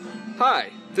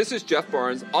Hi, this is Jeff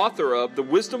Barnes, author of The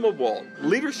Wisdom of Walt,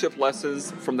 Leadership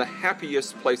Lessons from the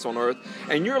Happiest Place on Earth,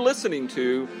 and you're listening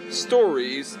to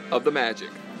Stories of the Magic.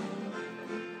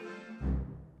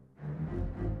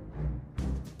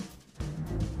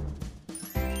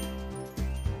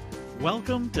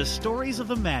 Welcome to Stories of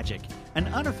the Magic, an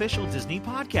unofficial Disney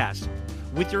podcast,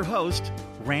 with your host,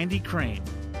 Randy Crane.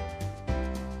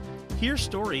 Hear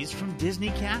stories from Disney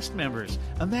cast members,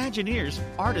 Imagineers,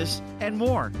 artists, and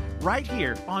more, right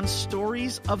here on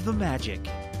Stories of the Magic.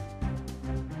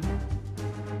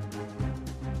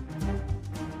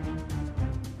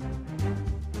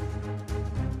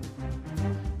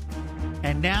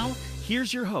 And now,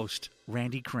 here's your host,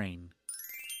 Randy Crane.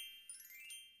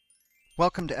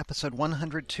 Welcome to episode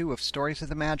 102 of Stories of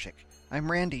the Magic.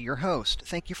 I'm Randy, your host.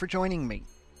 Thank you for joining me.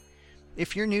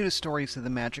 If you're new to Stories of the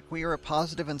Magic, we are a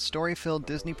positive and story-filled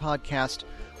Disney podcast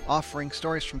offering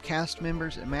stories from cast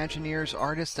members, Imagineers,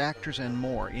 artists, actors, and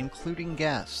more, including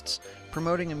guests,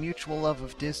 promoting a mutual love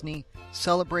of Disney,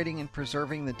 celebrating and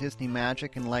preserving the Disney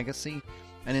magic and legacy,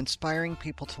 and inspiring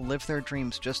people to live their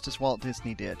dreams just as Walt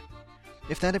Disney did.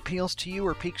 If that appeals to you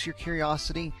or piques your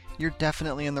curiosity, you're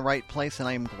definitely in the right place, and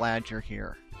I am glad you're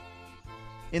here.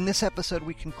 In this episode,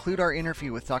 we conclude our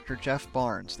interview with Dr. Jeff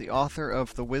Barnes, the author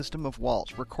of The Wisdom of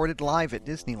Walt, recorded live at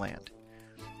Disneyland.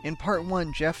 In part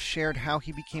 1, Jeff shared how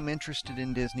he became interested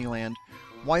in Disneyland,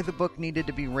 why the book needed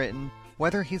to be written,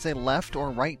 whether he's a left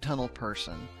or right tunnel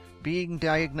person, being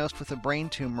diagnosed with a brain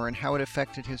tumor and how it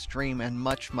affected his dream, and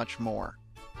much, much more.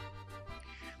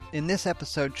 In this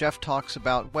episode, Jeff talks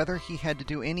about whether he had to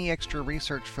do any extra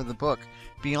research for the book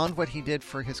beyond what he did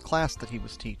for his class that he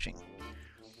was teaching.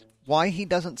 Why he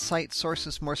doesn't cite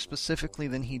sources more specifically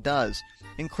than he does,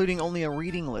 including only a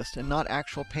reading list and not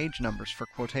actual page numbers for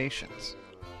quotations.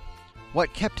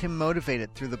 What kept him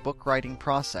motivated through the book writing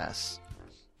process.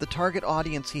 The target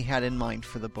audience he had in mind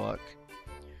for the book.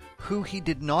 Who he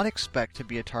did not expect to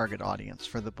be a target audience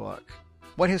for the book.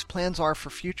 What his plans are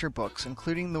for future books,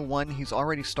 including the one he's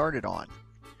already started on.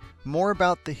 More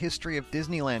about the history of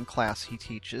Disneyland class he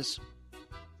teaches.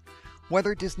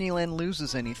 Whether Disneyland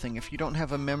loses anything if you don't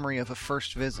have a memory of a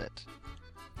first visit.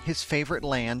 His favorite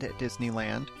land at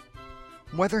Disneyland.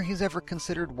 Whether he's ever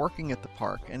considered working at the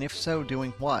park, and if so,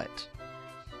 doing what.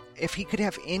 If he could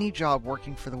have any job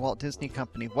working for the Walt Disney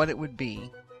Company, what it would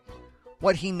be.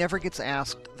 What he never gets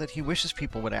asked that he wishes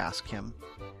people would ask him.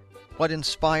 What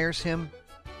inspires him.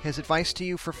 His advice to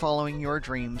you for following your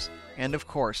dreams, and of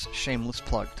course, shameless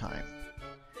plug time.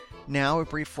 Now, a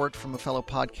brief word from a fellow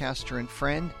podcaster and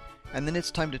friend, and then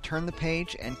it's time to turn the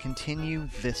page and continue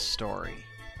this story.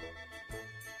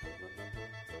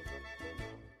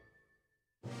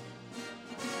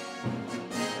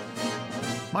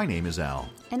 My name is Al.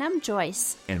 And I'm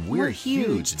Joyce. And we're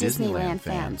huge Disneyland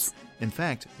fans. In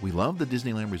fact, we love the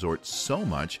Disneyland Resort so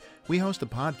much, we host a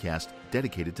podcast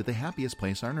dedicated to the happiest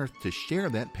place on earth to share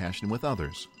that passion with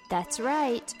others. That's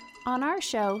right. On our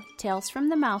show, Tales from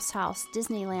the Mouse House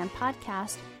Disneyland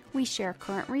podcast, we share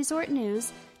current resort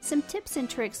news, some tips and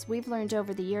tricks we've learned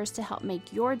over the years to help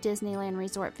make your Disneyland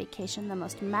resort vacation the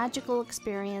most magical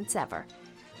experience ever.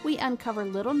 We uncover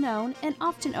little-known and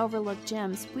often overlooked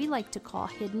gems we like to call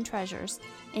hidden treasures,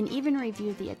 and even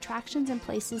review the attractions and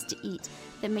places to eat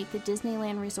that make the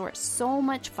Disneyland resort so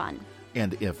much fun.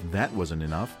 And if that wasn't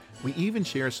enough, we even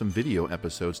share some video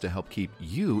episodes to help keep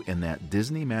you in that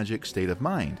Disney magic state of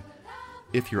mind.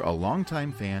 If you're a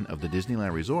longtime fan of the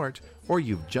Disneyland Resort, or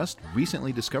you've just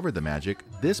recently discovered the magic,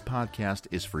 this podcast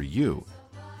is for you.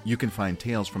 You can find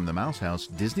Tales from the Mouse House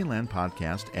Disneyland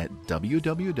podcast at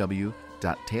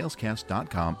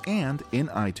www.talescast.com and in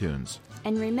iTunes.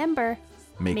 And remember,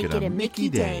 make it a Mickey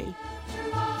day.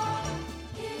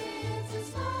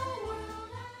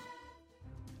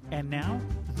 And now,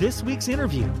 this week's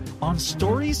interview on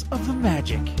Stories of the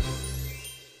Magic.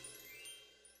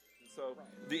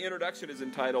 The introduction is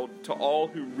entitled To All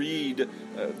Who Read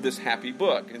This Happy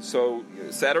Book. And so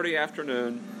Saturday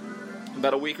afternoon,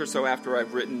 about a week or so after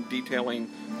I've written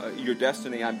detailing your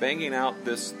destiny, I'm banging out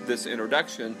this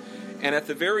introduction. And at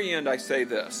the very end I say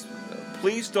this: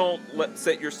 please don't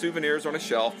set your souvenirs on a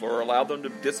shelf or allow them to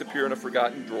disappear in a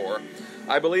forgotten drawer.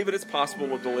 I believe it is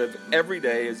possible to live every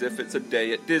day as if it's a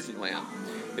day at Disneyland.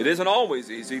 It isn't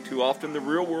always easy. Too often the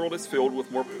real world is filled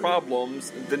with more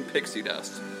problems than pixie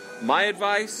dust. My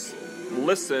advice,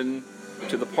 listen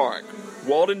to the park.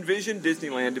 Walt envisioned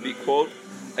Disneyland to be, quote,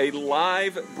 a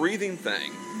live, breathing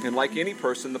thing. And like any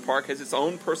person, the park has its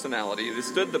own personality. It has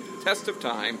stood the test of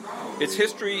time. Its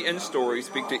history and story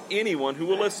speak to anyone who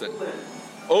will listen.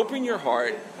 Open your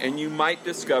heart, and you might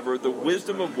discover the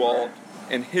wisdom of Walt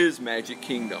and his magic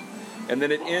kingdom. And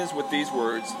then it ends with these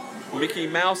words, Mickey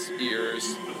Mouse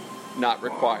ears, not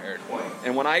required.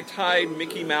 And when I tied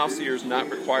Mickey Mouse ears,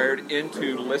 not required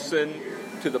into listen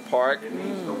to the park,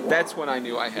 that's when I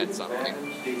knew I had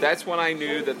something. That's when I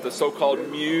knew that the so-called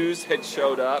muse had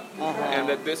showed up and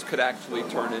that this could actually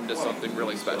turn into something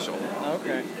really special.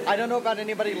 Okay. I don't know about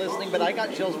anybody listening, but I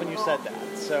got chills when you said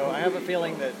that. So I have a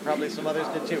feeling that probably some others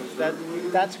did too.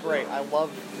 That's great. I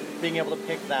love being able to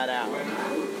pick that out.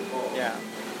 Yeah.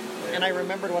 And I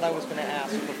remembered what I was going to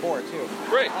ask before, too.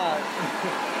 Great.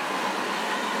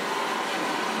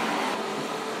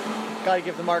 Got to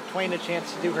give the Mark Twain a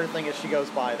chance to do her thing as she goes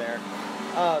by there.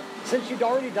 Since you'd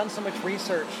already done so much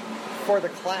research for the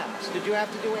class, did you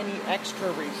have to do any extra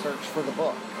research for the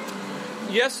book?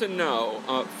 Yes and no.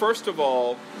 First of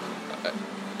all,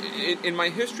 in my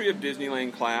History of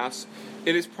Disneyland class,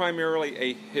 it is primarily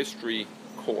a history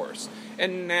course.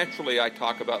 And naturally, I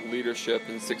talk about leadership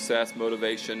and success,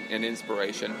 motivation, and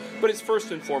inspiration. But it's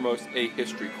first and foremost a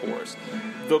history course.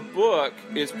 The book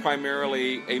is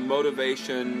primarily a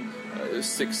motivation,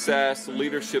 success,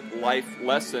 leadership, life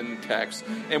lesson text.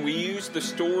 And we use the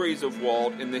stories of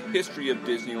Walt in the history of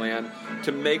Disneyland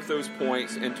to make those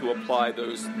points and to apply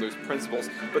those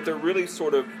principles. But they're really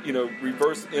sort of,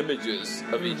 reverse images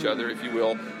of each other, if you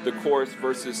will, the course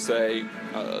versus, say,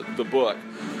 the book.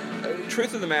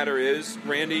 Truth of the matter is,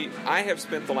 Randy, I have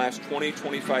spent the last 20,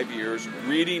 25 years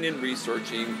reading and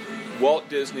researching Walt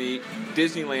Disney,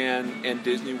 Disneyland, and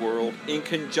Disney World in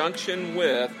conjunction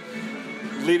with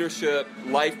leadership,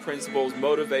 life principles,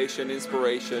 motivation,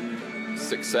 inspiration,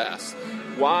 success.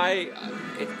 Why?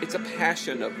 It's a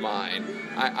passion of mine.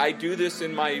 I do this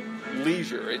in my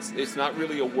leisure. It's not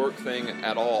really a work thing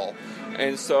at all.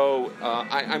 And so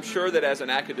I'm sure that as an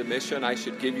academician, I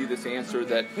should give you this answer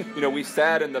that, we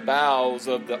sat in the bowels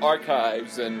of the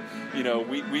archives and,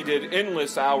 we did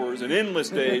endless hours and endless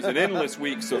days and endless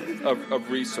weeks of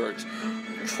research.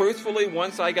 Truthfully,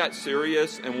 once I got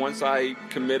serious and once I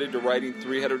committed to writing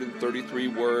 333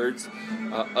 words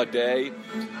a day,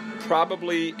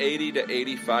 probably 80 to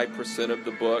 85% of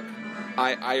the book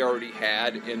I already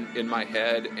had in my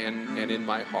head and in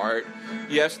my heart.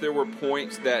 Yes, there were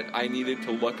points that I needed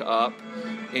to look up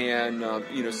and,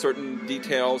 certain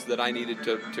details that I needed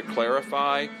to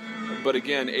clarify. But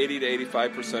again, 80 to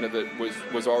 85% of it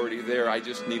was already there. I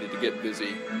just needed to get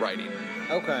busy writing.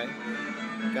 Okay.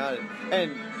 Got it.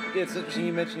 And it's interesting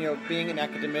you mentioned, being an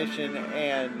academician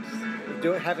and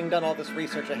having done all this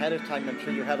research ahead of time. I'm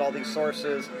sure you had all these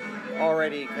sources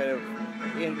already kind of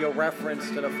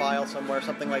referenced in a file somewhere,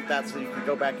 something like that, so you could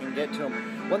go back and get to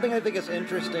them. One thing I think is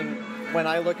interesting when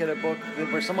I look at a book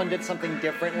where someone did something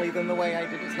differently than the way I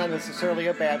did, it's not necessarily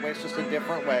a bad way, it's just a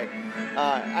different way.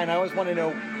 And I always want to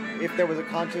know if there was a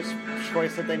conscious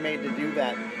choice that they made to do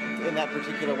that in that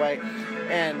particular way.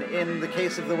 And in the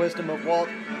case of The Wisdom of Walt,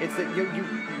 it's that you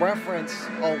reference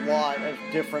a lot of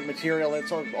different material.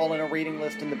 It's all in a reading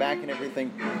list in the back and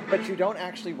everything, but you don't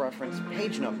actually reference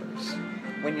page numbers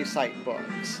when you cite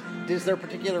books. Is there a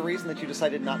particular reason that you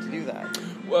decided not to do that?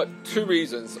 Well, two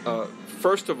reasons.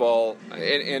 First of all,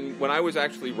 and when I was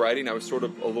actually writing, I was sort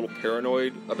of a little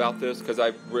paranoid about this because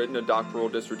I've written a doctoral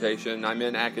dissertation. I'm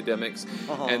in academics,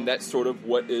 and that's sort of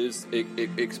what is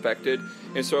expected.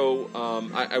 And so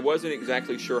I wasn't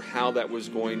exactly sure how that was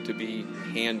going to be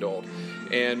handled.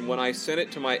 And when I sent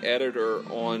it to my editor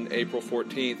on April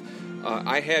 14th,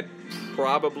 I had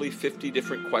probably 50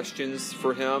 different questions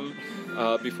for him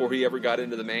before he ever got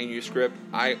into the manuscript.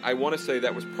 I want to say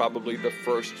that was probably the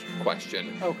first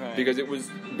question. Okay. Because it was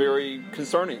very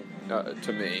concerning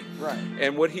to me. Right.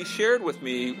 And what he shared with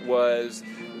me was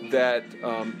that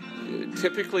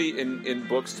typically in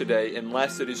books today,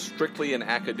 unless it is strictly an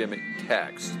academic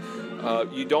text,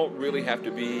 you don't really have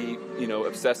to be,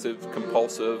 obsessive,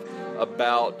 compulsive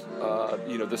about,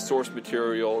 the source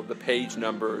material, the page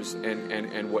numbers,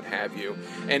 and what have you.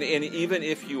 And even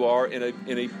if you are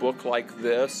in a book like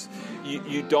this,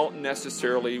 you don't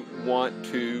necessarily want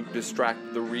to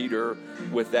distract the reader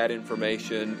with that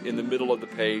information in the middle of the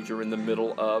page or in the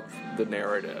middle of the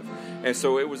narrative. And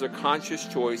so it was a conscious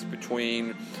choice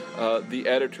between the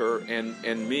editor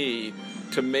and me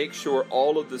to make sure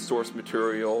all of the source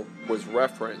material was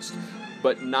referenced,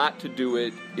 but not to do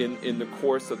it in the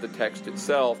course of the text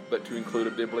itself, but to include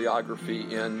a bibliography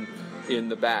in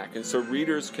the back. And so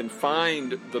readers can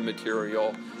find the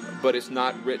material, but it's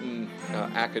not written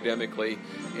academically.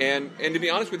 And to be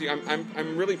honest with you,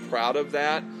 I'm really proud of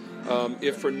that.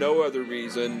 If for no other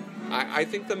reason, I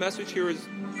think the message here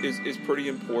is pretty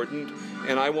important,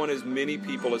 and I want as many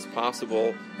people as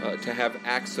possible to have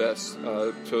access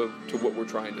to what we're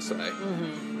trying to say.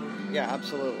 Mm-hmm. Yeah,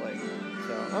 absolutely.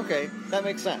 So, okay, that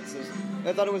makes sense.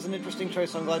 I thought it was an interesting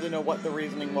choice, so I'm glad to know what the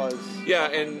reasoning was. Yeah,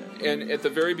 and at the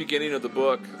very beginning of the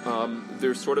book,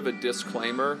 there's sort of a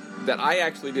disclaimer that I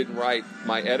actually didn't write.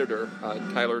 My editor,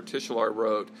 Tyler Tischler,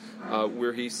 wrote,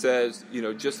 where he says,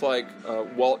 just like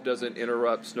Walt doesn't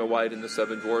interrupt Snow White and the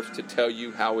Seven Dwarfs to tell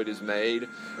you how it is made,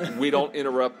 we don't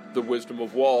interrupt the wisdom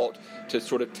of Walt to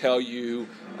sort of tell you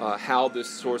how this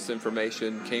source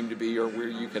information came to be or where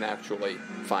you can actually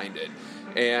find it.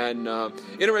 And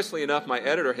interestingly enough, my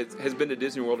editor has been to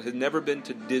Disney World, has never been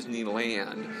to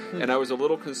Disneyland. And I was a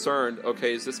little concerned,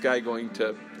 okay, is this guy going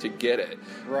to get it?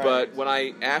 Right. But when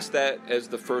I asked that as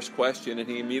the first question, and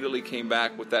he immediately came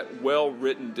back with that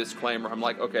well-written disclaimer, I'm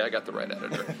like, okay, I got the right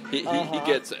editor. He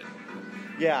gets it.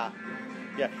 Yeah.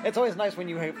 It's always nice when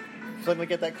you suddenly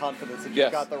get that confidence that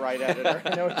you've got the right editor.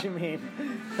 I know what you mean.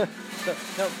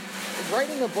 So,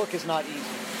 writing a book is not easy,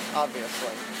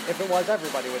 obviously. If it was,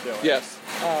 everybody would do it. Yes.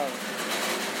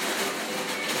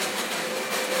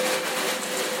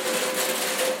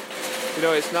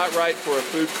 It's not right for a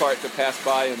food cart to pass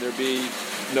by and there be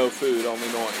no food, only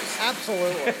noise.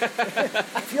 Absolutely.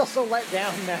 I feel so let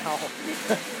down now.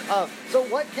 So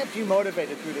what kept you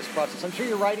motivated through this process? I'm sure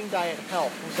your writing diet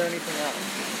helped. Was there anything else?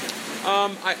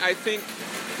 I think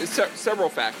several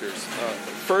factors.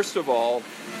 First of all,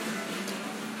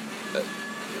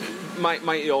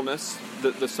 my illness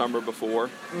the summer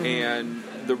before, and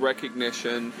the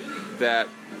recognition that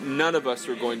none of us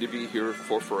are going to be here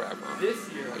for forever.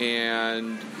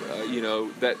 And,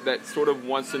 that sort of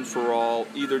once and for all,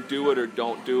 either do it or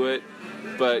don't do it,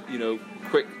 but,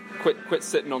 quit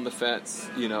sitting on the fence,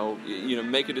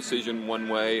 make a decision one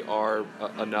way or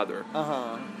another.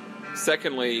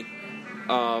 Secondly,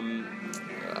 I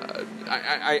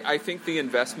think the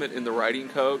investment in the writing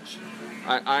coach,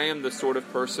 I am the sort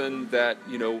of person that,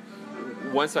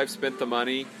 once I've spent the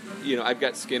money, I've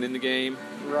got skin in the game.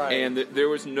 Right. And there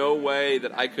was no way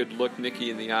that I could look Nikki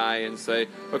in the eye and say,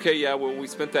 okay, yeah, well, we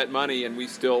spent that money and we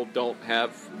still don't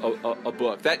have a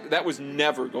book. That was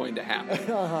never going to happen.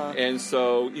 And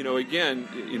so, again,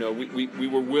 we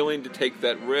were willing to take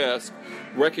that risk,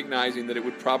 recognizing that it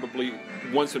would probably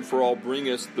once and for all bring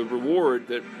us the reward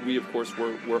that we, of course,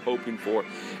 were hoping for.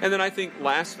 And then I think,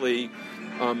 lastly,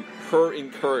 her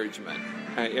encouragement.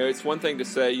 It's one thing to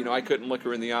say, I couldn't look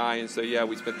her in the eye and say, yeah,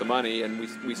 we spent the money and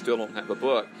we still don't have a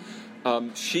book.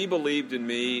 She believed in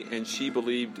me, and she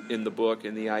believed in the book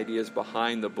and the ideas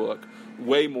behind the book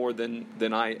way more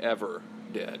than I ever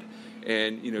did.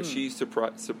 And, she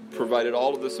provided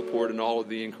all of the support and all of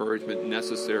the encouragement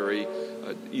necessary,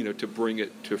 to bring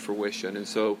it to fruition. And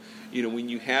so, when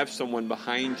you have someone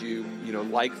behind you,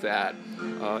 like that,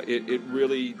 it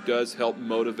really does help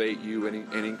motivate you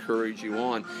and encourage you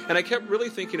on. And I kept really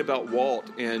thinking about Walt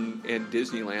and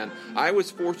Disneyland. I was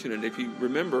fortunate, if you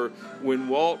remember, when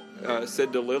Walt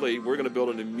said to Lily, we're going to build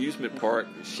an amusement park,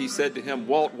 she said to him,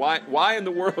 Walt, why in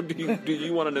the world do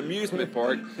you want an amusement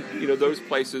park? Those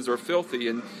places are filthy.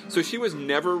 And so she was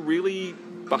never really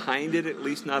behind it, at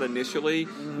least not initially.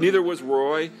 Neither was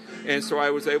Roy. And so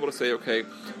I was able to say, okay,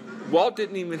 Walt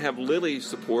didn't even have Lily's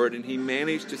support, and he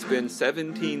managed to spend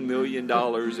 $17 million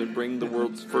and bring the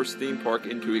world's first theme park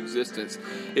into existence.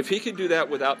 If he could do that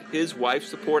without his wife's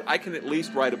support, I can at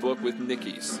least write a book with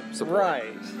Nikki's support.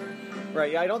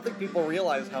 Right. Yeah, I don't think people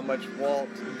realize how much Walt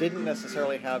didn't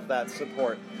necessarily have that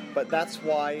support, but that's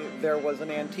why there was an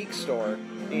antique store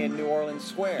in New Orleans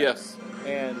Square. Yes.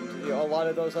 And a lot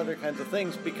of those other kinds of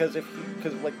things, because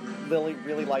Lily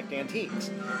really liked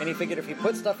antiques, and he figured if he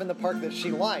put stuff in the park that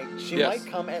she liked, she might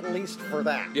come at least for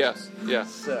that. Yes.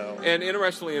 So, and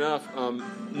interestingly enough,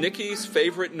 Nikki's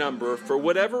favorite number, for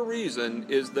whatever reason,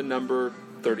 is the number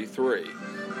 33.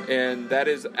 And that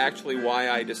is actually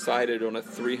why I decided on a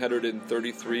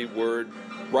 333-word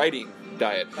writing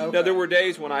diet. Okay. Now, there were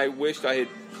days when I wished I had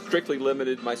strictly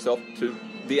limited myself to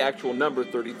the actual number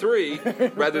 33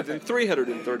 rather than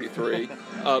 333,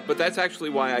 but that's actually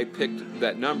why I picked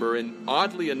that number. And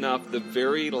oddly enough, the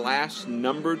very last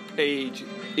numbered page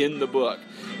in the book,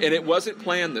 and it wasn't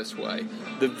planned this way,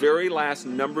 the very last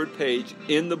numbered page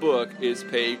in the book is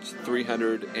page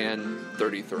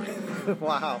 333.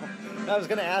 Wow. I was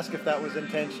going to ask if that was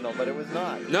intentional, but it was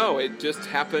not. No, it just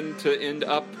happened to end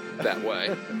up that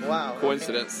way. Wow.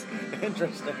 Coincidence. Okay.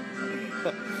 Interesting.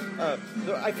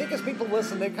 So I think as people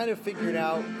listen, they've kind of figured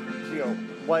out,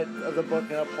 what of the book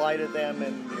can apply to them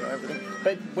and everything.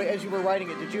 But as you were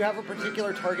writing it, did you have a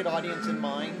particular target audience in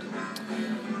mind?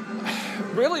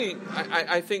 Really,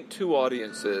 I think two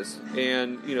audiences,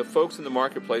 and folks in the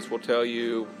marketplace will tell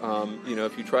you,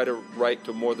 if you try to write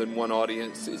to more than one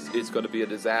audience, it's going to be a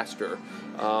disaster.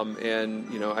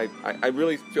 I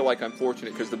really feel like I'm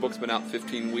fortunate because the book's been out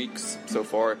 15 weeks so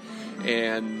far,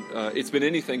 and it's been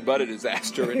anything but a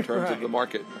disaster in terms of the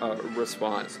market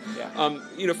response.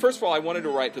 Yeah. First of all, I wanted to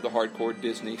write to the hardcore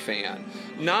Disney fan,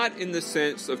 not in the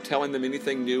sense of telling them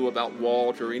anything new about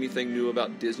Walt or anything new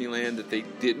about Disneyland that they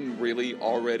didn't really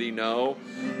already know,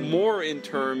 more in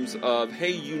terms of,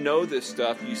 hey, you know this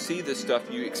stuff, you see this stuff,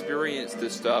 you experience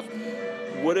this stuff.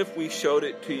 What if we showed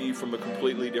it to you from a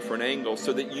completely different angle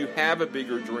so that you have a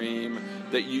bigger dream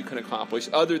that you can accomplish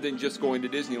other than just going to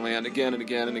Disneyland again and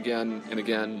again and again and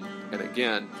again and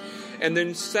again. And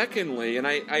then secondly, and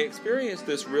I experienced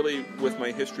this really with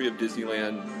my History of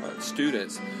Disneyland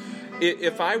students,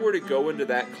 if I were to go into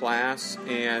that class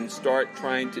and start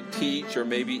trying to teach or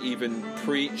maybe even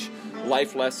preach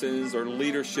life lessons or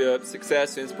leadership,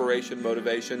 success, inspiration,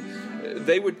 motivation,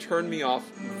 they would turn me off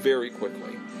very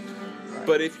quickly.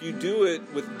 But if you do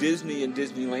it with Disney and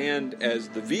Disneyland as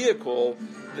the vehicle,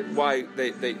 why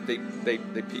they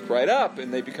peak right up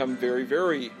and they become very,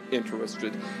 very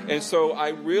interested. And so I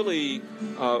really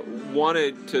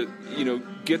wanted to,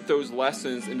 get those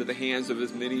lessons into the hands of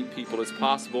as many people as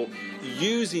possible,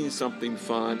 using something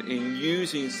fun and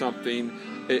using something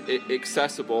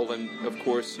accessible. And of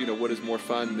course, what is more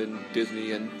fun than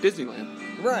Disney and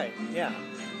Disneyland? Right. Yeah.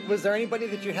 Was there anybody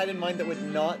that you had in mind that would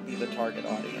not be the target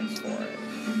audience for it?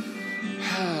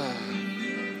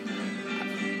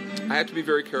 I have to be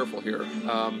very careful here.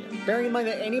 Bearing in mind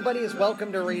that anybody is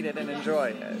welcome to read it and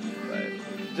enjoy it,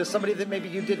 but just somebody that maybe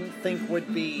you didn't think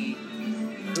would be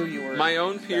who you were. My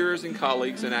own peers and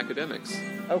colleagues and academics.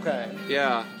 Okay.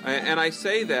 Yeah, and I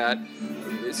say that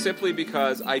simply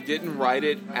because I didn't write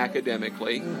it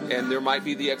academically, and there might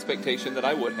be the expectation that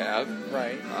I would have.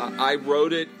 Right. I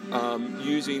wrote it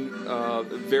using a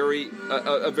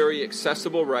very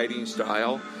accessible writing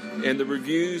style, and the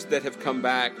reviews that have come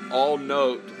back all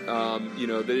note,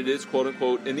 that it is quote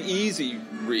unquote an easy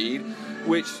read,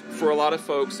 which for a lot of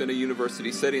folks in a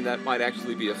university setting that might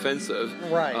actually be offensive.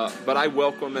 Right. But I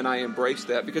welcome and I embrace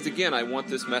that because again, I want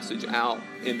this message out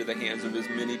into the hands of as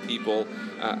many people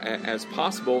as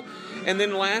possible. And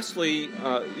then lastly,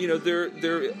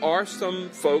 there are some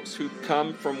folks who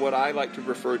come from what I like to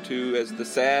refer to as the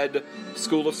sad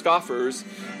school of scoffers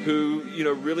who,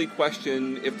 really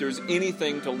question if there's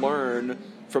anything to learn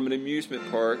from an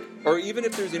amusement park, or even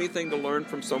if there's anything to learn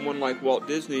from someone like Walt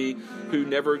Disney who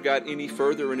never got any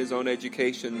further in his own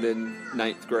education than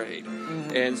 9th grade.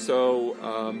 Mm-hmm. And so,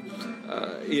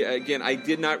 again, I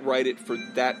did not write it for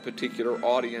that particular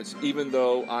audience, even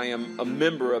though I am a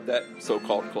member of that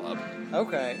so-called club.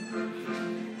 Okay.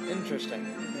 Interesting.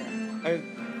 Yeah.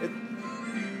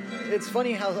 It's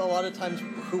funny how a lot of times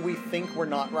who we think we're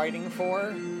not writing for,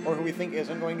 or who we think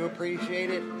isn't going to appreciate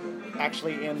it,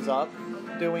 actually ends up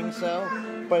doing so,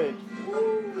 but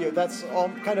that's all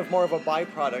kind of more of a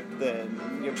byproduct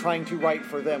than trying to write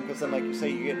for them, because then, like you say,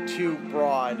 you get too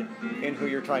broad in who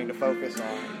you're trying to focus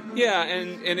on. Yeah,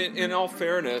 and in all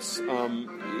fairness,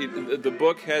 the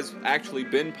book has actually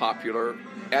been popular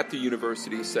at the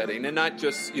university setting, and not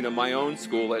just my own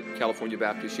school at California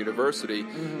Baptist University.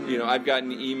 Mm-hmm. I've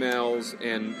gotten emails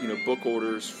and book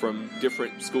orders from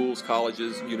different schools,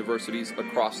 colleges, universities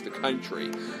across the country,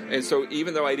 and so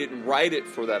even though I didn't write it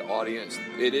for that audience,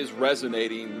 it is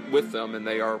resonating with them, and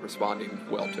they are responding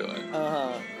well to it.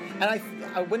 And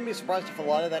I wouldn't be surprised if a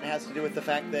lot of that has to do with the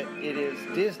fact that it is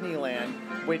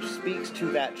Disneyland, which speaks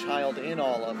to that child in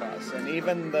all of us, and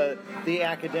even the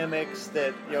academics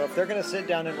that if they're going to sit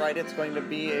down and write, it's going to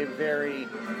be a very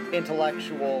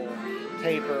intellectual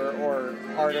paper or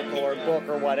article or book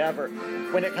or whatever.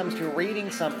 When it comes to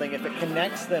reading something, if it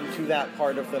connects them to that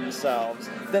part of themselves,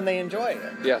 then they enjoy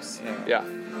it. Yes. Yeah.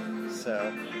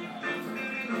 So,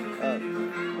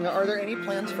 are there any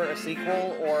plans for a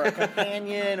sequel or a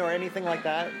companion or anything like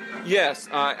that? Yes,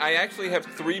 I actually have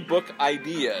 3 book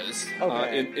ideas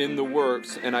in the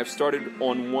works, and I've started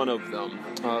on one of them.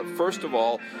 First of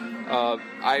all,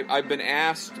 I've been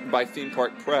asked by Theme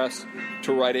Park Press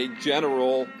to write a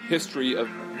general history of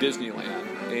Disneyland,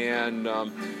 and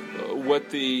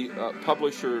what the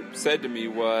publisher said to me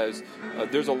was,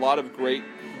 there's a lot of great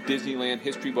Disneyland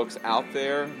history books out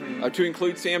there, to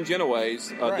include Sam Genoway's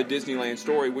The Disneyland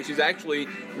Story, which is actually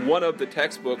one of the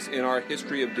textbooks in our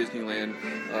History of Disneyland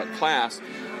class.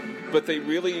 But they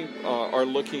really are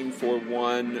looking for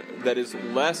one that is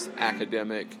less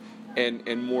academic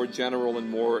and more general and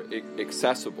more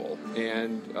accessible.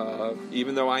 And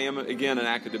even though I am, again, an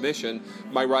academician,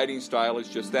 my writing style is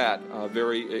just that,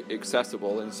 very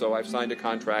accessible. And so I've signed a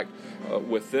contract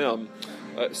with them.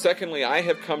 Secondly, I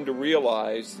have come to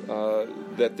realize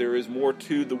that there is more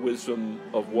to the wisdom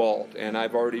of Walt, and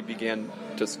I've already began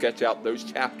to sketch out those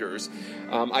chapters.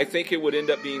 I think it would end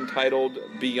up being titled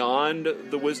Beyond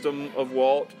the Wisdom of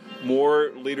Walt,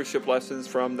 more leadership lessons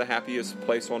from the happiest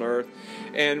place on earth,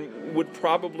 and would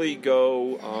probably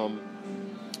go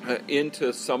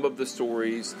into some of the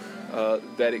stories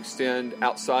that extend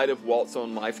outside of Walt's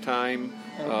own lifetime,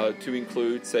 to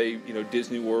include, say,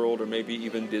 Disney World, or maybe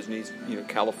even Disney's,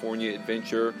 California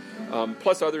Adventure,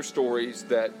 plus other stories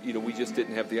that, we just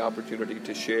didn't have the opportunity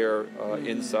to share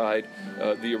inside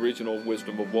the original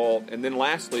Wisdom of Walt. And then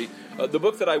lastly, the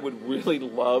book that I would really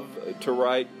love to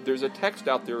write, there's a text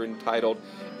out there entitled,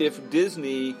 If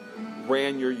Disney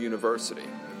Ran Your University.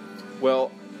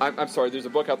 Well, I'm sorry, there's a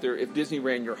book out there, If Disney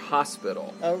Ran Your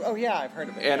Hospital. Oh yeah, I've heard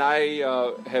of it. And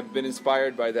I have been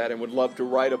inspired by that and would love to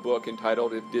write a book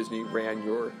entitled If Disney Ran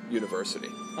Your University.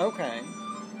 Okay.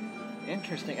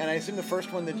 Interesting. And I assume the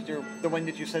first one the one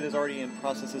that you said is already in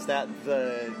process, is that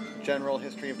the general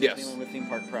history of Disneyland with Theme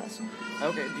Park Press?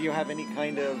 Okay. Do you have any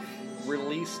kind of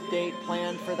release date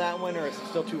planned for that one, or is it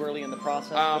still too early in the process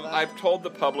for that? I've told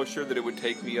the publisher that it would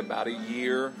take me about a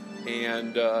year,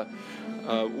 and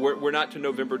we're not to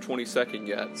November 22nd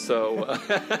yet, so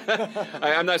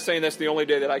I'm not saying that's the only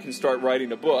day that I can start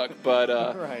writing a book, but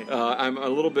right. I'm a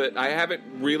little bit, I haven't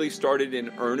really started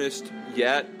in earnest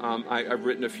yet. I've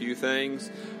written a few things,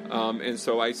 and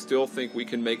so I still think we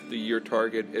can make the year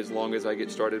target as long as I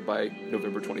get started by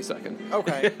November 22nd.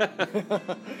 Okay.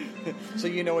 So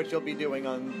you know what you'll be doing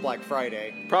on Black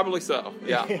Friday. Probably so,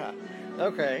 yeah. Yeah.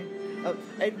 Okay.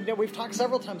 And, we've talked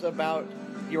several times about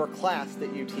your class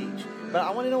that you teach, but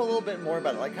I want to know a little bit more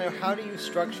about it. Like, kind of, how do you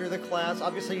structure the class?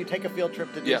 Obviously, you take a field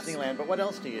trip to Disneyland, but what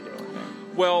else do you do?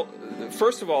 Well,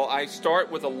 first of all, I start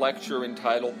with a lecture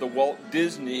entitled The Walt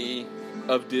Disney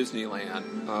of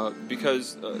Disneyland,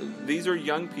 because these are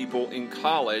young people in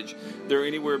college. They're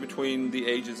anywhere between the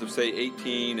ages of, say,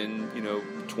 18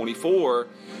 and 24.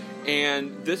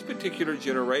 And this particular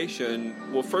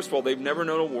generation, well, first of all, they've never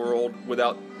known a world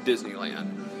without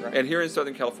Disneyland. Right. And here in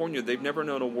Southern California, they've never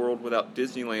known a world without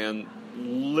Disneyland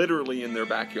literally in their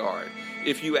backyard.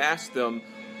 If you ask them,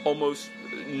 almost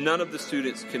none of the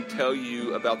students can tell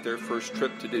you about their first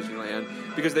trip to Disneyland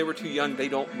because they were too young. They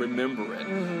don't remember it.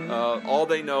 Mm-hmm. All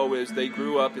they know is they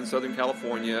grew up in Southern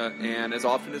California, and as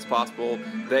often as possible,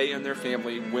 they and their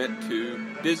family went to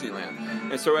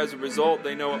Disneyland. And so as a result,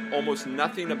 they know almost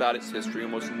nothing about its history,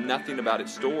 almost nothing about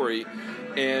its story.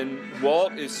 And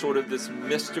Walt is sort of this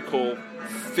mystical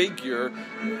figure.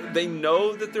 They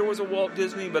know that there was a Walt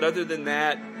Disney, but other than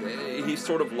that, he's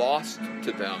sort of lost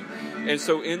to them. And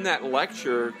so in that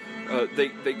lecture,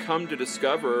 they come to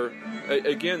discover,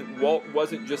 again, Walt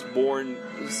wasn't just born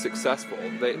successful.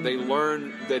 They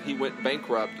learn that he went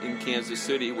bankrupt in Kansas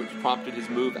City, which prompted his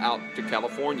move out to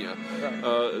California.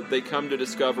 Right. They come to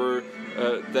discover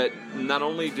that not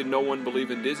only did no one believe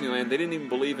in Disneyland, they didn't even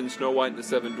believe in Snow White and the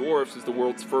Seven Dwarfs as the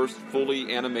world's first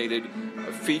fully animated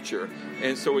feature.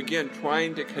 And so again,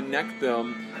 trying to connect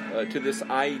them to this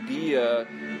idea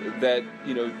that,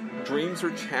 dreams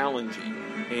are challenging,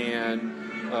 and,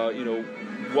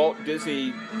 Walt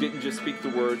Disney didn't just speak the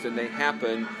words and they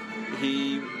happened.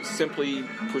 He simply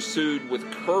pursued with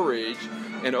courage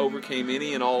and overcame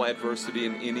any and all adversity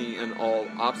and any and all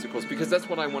obstacles, because that's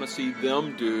what I want to see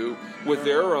them do with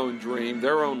their own dream,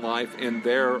 their own life, and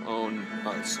their own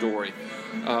story.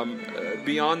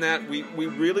 Beyond that, we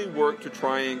really work to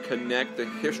try and connect the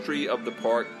history of the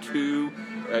park to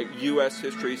U.S.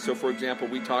 history. So, for example,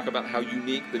 we talk about how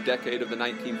unique the decade of the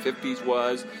 1950s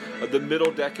was, the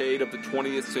middle decade of the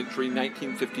 20th century,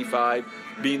 1955,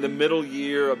 being the middle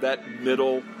year of that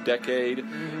middle decade,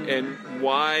 and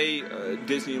why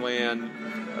Disneyland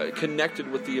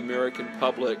connected with the American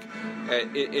public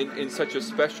in such a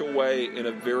special way in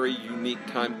a very unique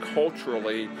time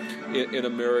culturally in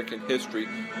American history.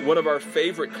 One of our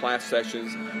favorite class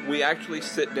sessions, we actually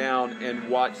sit down and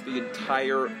watch the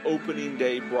entire opening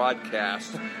day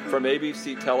broadcast from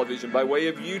ABC television by way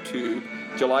of YouTube,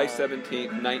 July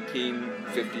 17th,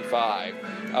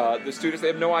 1955. The students, they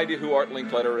have no idea who Art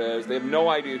Linkletter is. They have no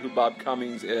idea who Bob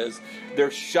Cummings is.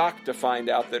 They're shocked to find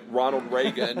out that Ronald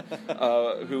Reagan,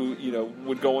 who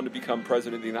would go on to become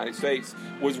president of the United States,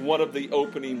 was one of the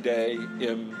opening day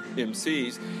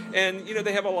MCs. And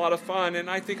they have a lot of fun, and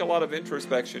I think a lot of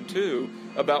introspection too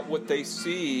about what they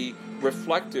see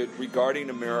reflected regarding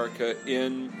America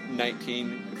in 1955.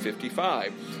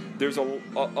 1955. There's a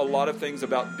lot of things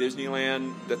about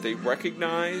Disneyland that they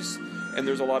recognize, and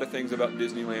there's a lot of things about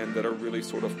Disneyland that are really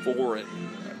sort of foreign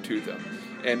to them.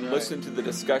 And listen to the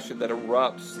discussion that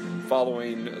erupts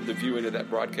following the viewing of that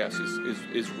broadcast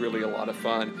is really a lot of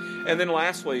fun. And then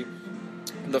lastly,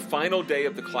 the final day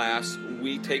of the class,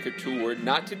 we take a tour,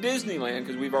 not to Disneyland,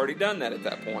 because we've already done that at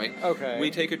that point. Okay.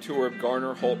 We take a tour of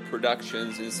Garner Holt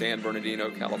Productions in San Bernardino,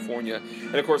 California.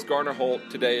 And, of course, Garner Holt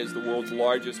today is the world's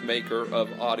largest maker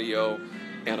of audio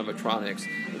animatronics.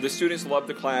 The students love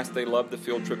the class. They love the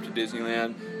field trip to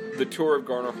Disneyland. The tour of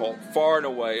Garner Holt, far and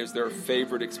away, is their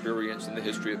favorite experience in the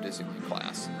history of Disneyland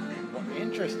class. Well,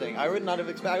 interesting. I would not have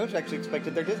expected. I would actually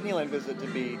expected their Disneyland visit to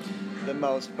be the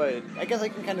most, but I guess I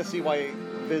can kind of see why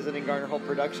visiting Garner Holt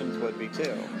Productions would be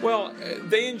too. Well,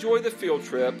 they enjoy the field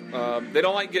trip. They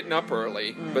don't like getting up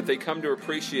early, but they come to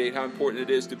appreciate how important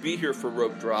it is to be here for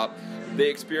Rope Drop. They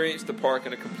experience the park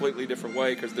in a completely different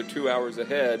way because they're 2 hours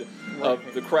ahead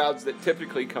of the crowds that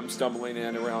typically come stumbling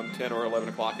in around 10 or 11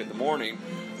 o'clock in the morning.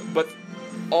 But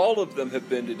all of them have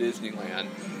been to Disneyland.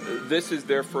 This is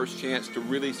their first chance to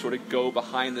really sort of go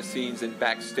behind the scenes and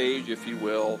backstage, if you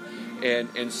will,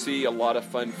 and see a lot of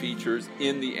fun features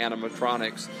in the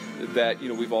animatronics that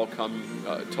we've all come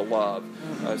to love.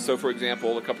 So, for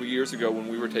example, a couple years ago when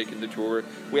we were taking the tour,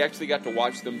 we actually got to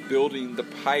watch them building the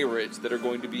pirates that are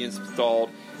going to be installed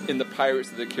in the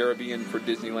Pirates of the Caribbean for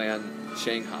Disneyland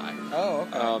Shanghai. Oh,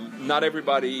 okay. Not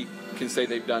everybody can say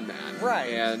they've done that.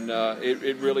 Right. And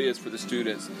it really is for the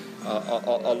students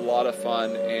a lot of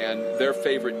fun and their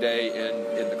favorite day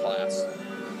in the class.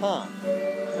 Huh.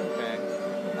 Okay.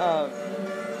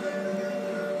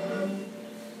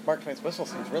 Mark Twain's whistle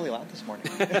seems really loud this morning.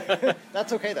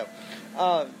 That's okay,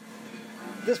 though.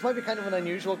 This might be kind of an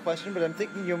unusual question, but I'm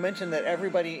thinking you mentioned that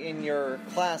everybody in your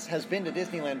class has been to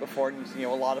Disneyland before, and a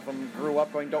lot of them grew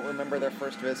up going, don't remember their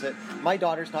first visit. My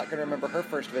daughter's not going to remember her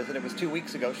first visit. It was 2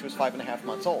 weeks ago. She was 5.5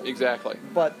 months old. Exactly.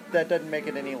 But that doesn't make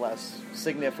it any less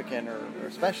significant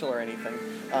or special or anything,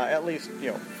 at least,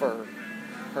 for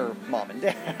her mom and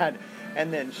dad.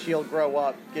 And then she'll grow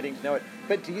up getting to know it.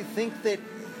 But do you think that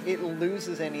it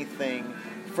loses anything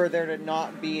for there to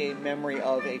not be a memory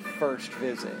of a first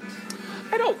visit?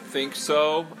 I don't think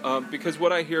so, because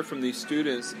what I hear from these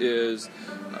students is,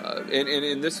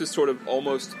 and this is sort of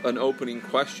almost an opening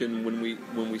question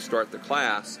when we start the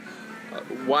class.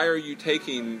 Why are you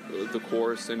taking the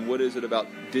course, and what is it about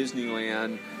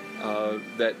Disneyland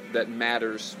that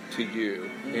matters to you?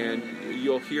 And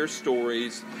you'll hear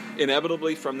stories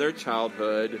inevitably from their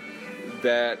childhood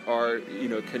that are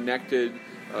connected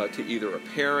to either a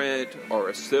parent or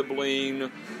a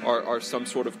sibling or some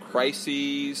sort of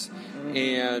crises,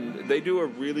 and they do a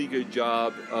really good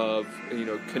job of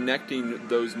connecting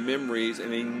those memories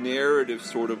in a narrative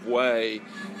sort of way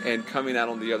and coming out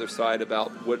on the other side about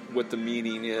what the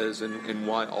meaning is and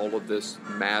why all of this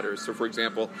matters. So, for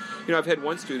example, I've had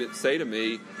one student say to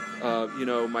me,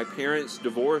 my parents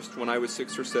divorced when I was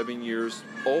 6 or 7 years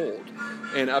old,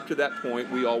 and up to that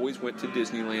point we always went to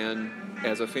Disneyland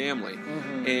as a family.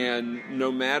 And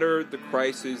no matter the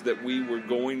crisis that we were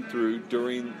going through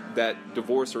during that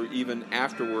divorce or even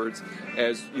afterwards,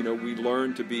 as we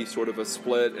learned to be sort of a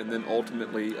split and then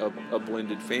ultimately a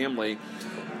blended family,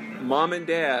 Mom and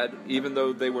Dad, even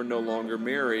though they were no longer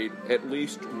married, at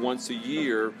least once a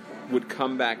year would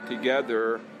come back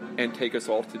together and take us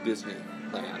all to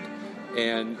Disneyland.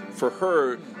 And for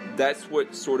her, that's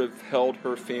what sort of held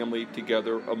her family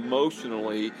together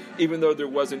emotionally, even though there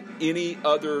wasn't any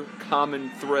other common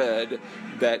thread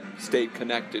that stayed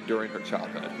connected during her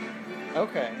childhood.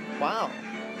 Okay. Wow.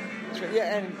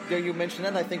 Yeah, and you mentioned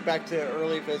that. I think back to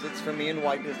early visits for me and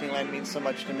why Disneyland means so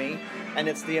much to me, and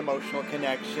it's the emotional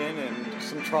connection and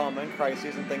some trauma and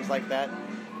crises and things like that.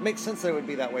 It makes sense that it would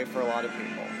be that way for a lot of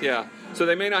people. Yeah. So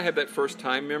they may not have that first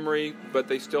time memory, but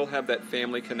they still have that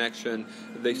family connection.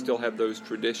 They still have those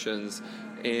traditions.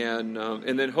 And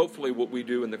then hopefully what we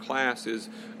do in the class is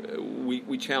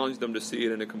we challenge them to see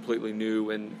it in a completely new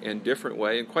and different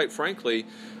way. And quite frankly,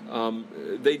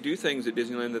 they do things at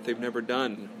Disneyland that they've never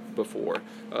done before.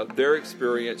 Their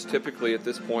experience typically at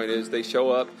this point is they show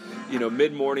up,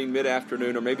 mid-morning,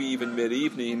 mid-afternoon, or maybe even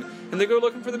mid-evening, and they go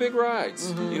looking for the big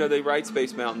rides. They ride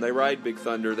Space Mountain, they ride Big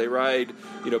Thunder, they ride,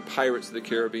 Pirates of the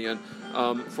Caribbean.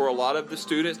 For a lot of the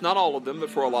students, not all of them, but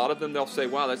for a lot of them, they'll say,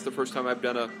 wow, that's the first time I've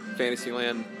done a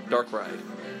Fantasyland dark ride.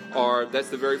 Or that's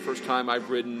the very first time I've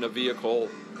ridden a vehicle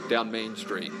down Main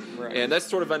Street. Right. And that's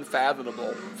sort of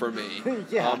unfathomable for me.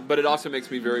 Yeah. But it also makes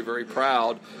me very, very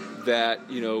proud that,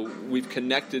 we've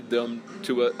connected them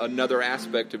to another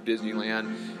aspect of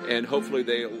Disneyland, and hopefully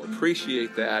they'll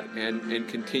appreciate that and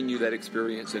continue that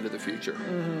experience into the future.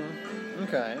 Mm-hmm.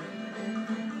 Okay.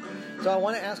 So I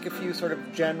want to ask a few sort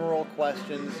of general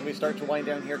questions as we start to wind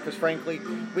down here, because frankly,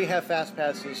 we have fast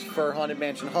passes for Haunted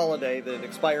Mansion Holiday that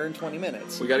expire in 20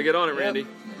 minutes. We got to get on it, Randy.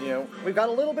 We've got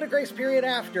a little bit of grace period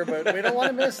after, but we don't want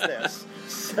to miss this.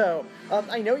 So,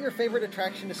 I know your favorite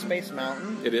attraction is Space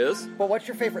Mountain. It is. But what's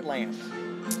your favorite land?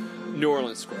 New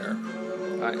Orleans Square.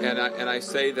 And I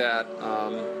say that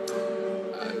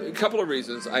a couple of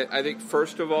reasons. I think,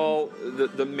 first of all,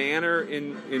 the manner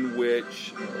in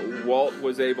which Walt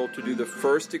was able to do the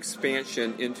first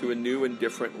expansion into a new and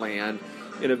different land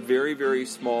in a very, very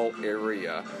small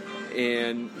area.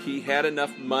 And he had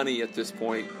enough money at this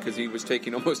point, because he was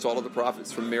taking almost all of the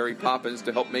profits from Mary Poppins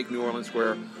to help make New Orleans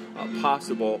Square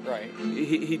possible. Right.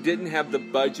 He didn't have the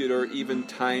budget or even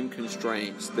time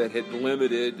constraints that had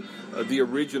limited the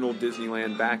original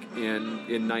Disneyland back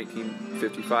in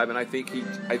 1955, and I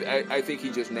think he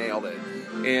just nailed it.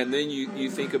 And then you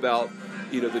think about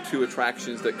the two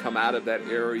attractions that come out of that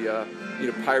area,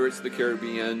 Pirates of the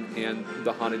Caribbean and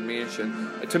the Haunted Mansion.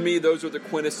 To me, those are the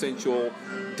quintessential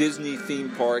Disney theme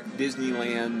park,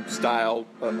 Disneyland style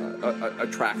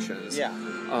attractions. Yeah.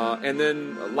 And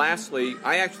then lastly,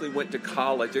 I actually went to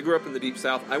college. I grew up in the Deep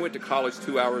South. I went to college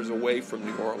 2 hours away from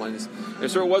New Orleans.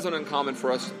 And so it wasn't uncommon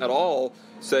for us at all,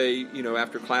 say,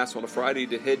 after class on a Friday,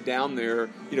 to head down there,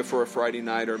 for a Friday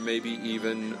night or maybe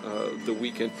even the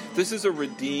weekend. This is a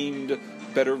redeemed,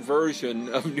 better version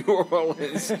of New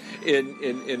Orleans,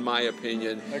 in my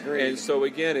opinion. Agreed. And so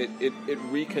again, it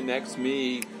reconnects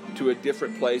me to a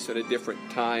different place at a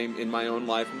different time in my own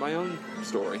life and my own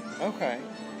story. Okay.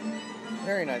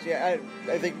 Very nice. Yeah,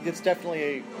 I think it's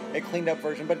definitely a cleaned up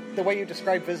version, but the way you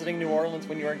described visiting New Orleans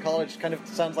when you were in college kind of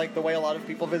sounds like the way a lot of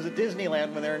people visit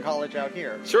Disneyland when they're in college out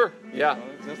here. Sure, yeah.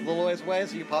 It's just a little ways away,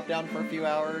 so you pop down for a few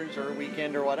hours or a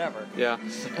weekend or whatever. Yeah.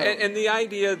 So. And the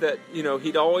idea that,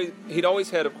 he'd always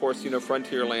had, of course,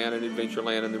 Frontierland and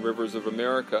Adventureland and the Rivers of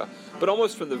America, but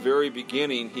almost from the very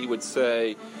beginning he would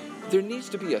say, there needs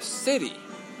to be a city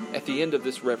at the end of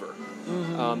this river.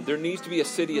 Mm-hmm. There needs to be a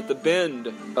city at the bend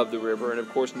of the river, and of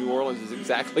course New Orleans is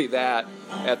exactly that,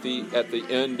 at the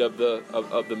end of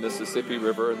the Mississippi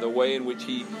River, and the way in which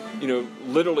he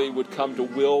literally would come to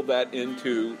will that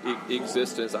into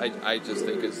existence, I just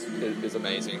think is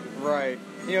amazing. Right.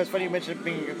 It's funny you mentioned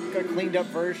being a cleaned up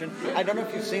version. I don't know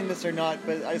if you've seen this or not,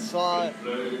 but I saw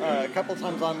a couple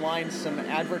times online some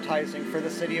advertising for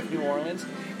the city of New Orleans,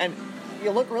 and you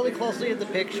look really closely at the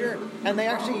picture, and they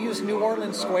actually use New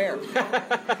Orleans Square.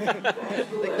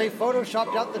 They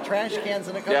photoshopped out the trash cans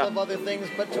and a couple of other things,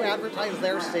 but to advertise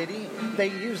their city, they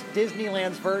used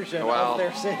Disneyland's version of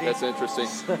their city. That's interesting.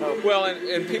 Well,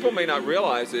 and people may not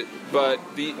realize it, but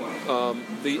the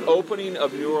opening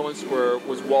of New Orleans Square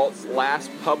was Walt's last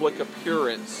public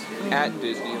appearance at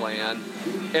Disneyland,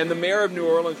 and the mayor of New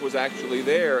Orleans was actually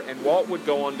there, and Walt would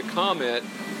go on to comment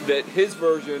that his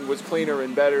version was cleaner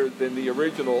and better than the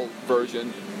original version,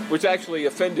 which actually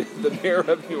offended the mayor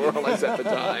of New Orleans at the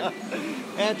time.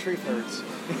 And truth hurts.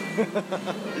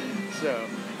 So,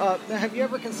 have you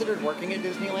ever considered working at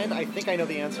Disneyland? I think I know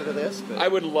the answer to this. But... I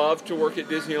would love to work at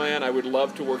Disneyland. I would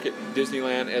love to work at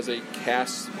Disneyland as a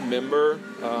cast member.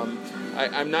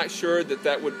 I'm not sure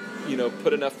that would,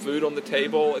 put enough food on the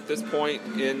table at this point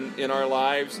in our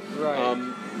lives.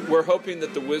 Right. We're hoping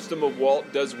that the wisdom of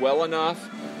Walt does well enough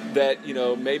that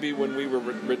maybe when we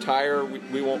retire,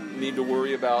 we won't need to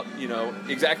worry about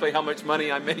exactly how much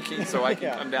money I'm making, so I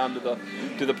can come down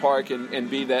to the park and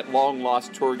be that long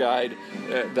lost tour guide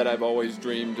that I've always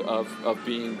dreamed of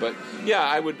being. But yeah,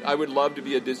 I would love to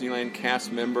be a Disneyland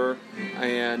cast member,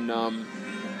 and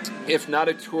if not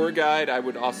a tour guide, I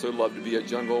would also love to be a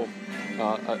jungle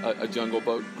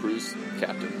boat cruise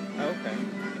captain. Okay.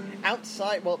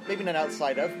 Outside, well, maybe not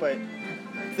outside of, but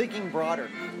thinking broader.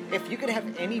 If you could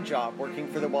have any job working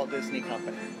for the Walt Disney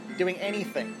Company, doing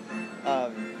anything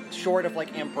short of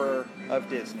like Emperor of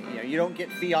Disney, you don't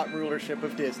get fiat rulership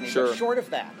of Disney, sure. But short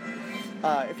of that,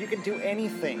 if you could do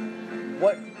anything,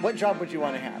 what job would you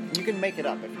want to have? You can make it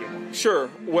up if you want. Sure.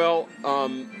 Well,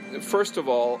 first of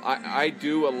all, I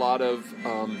do a lot of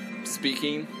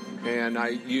speaking and I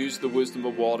use the Wisdom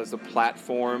of Walt as a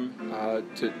platform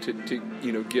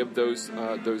to give those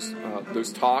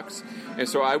talks. And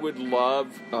so I would love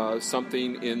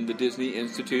something in the Disney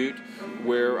Institute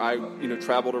where I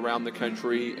traveled around the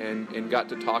country and got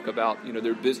to talk about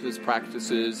their business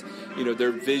practices,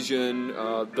 their vision,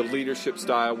 the leadership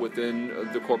style within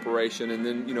the corporation, and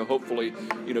then hopefully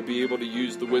be able to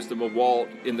use the Wisdom of Walt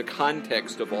in the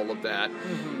context of all of that.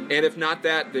 Mm-hmm. And if not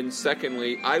that, then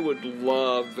secondly, I would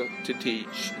love to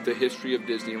teach the history of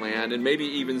Disneyland and maybe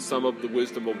even some of the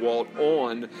Wisdom of Walt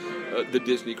on the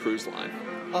Disney Cruise Line.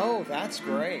 Oh, that's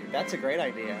great. That's a great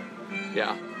idea.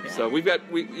 Yeah. So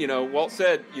Walt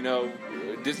said,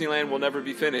 Disneyland will never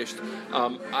be finished.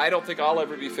 I don't think I'll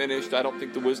ever be finished. I don't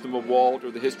think the Wisdom of Walt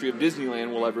or the history of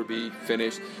Disneyland will ever be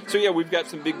finished. So yeah, we've got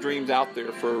some big dreams out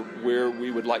there for where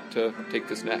we would like to take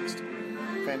this next.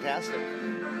 Fantastic.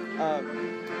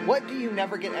 What do you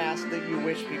never get asked that you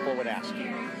wish people would ask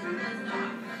you?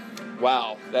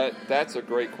 Wow, that's a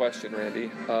great question, Randy.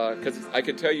 Because I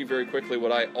can tell you very quickly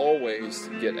what I always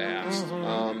get asked.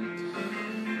 Mm-hmm.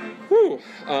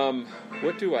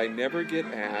 What do I never get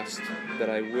asked that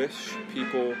I wish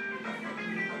people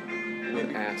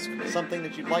would ask me? Something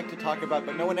that you'd like to talk about,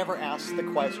 but no one ever asks the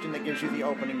question that gives you the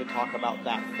opening to talk about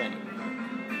that thing.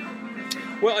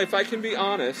 Well, if I can be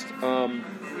honest,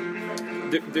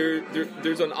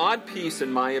 there's an odd piece,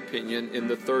 in my opinion, in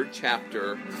the 3rd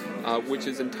chapter, which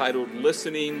is entitled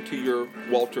 "Listening to Your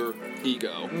Walter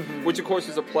Ego," mm-hmm. which, of course,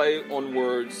 is a play on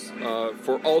words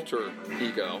for alter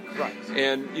ego. Right.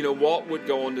 And Walt would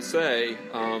go on to say,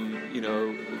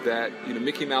 that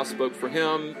Mickey Mouse spoke for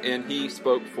him, and he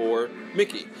spoke for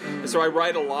Mickey. Mm-hmm. And so I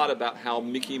write a lot about how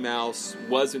Mickey Mouse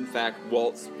was, in fact,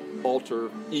 Walt's alter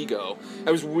ego.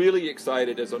 I was really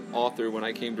excited as an author when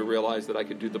I came to realize that I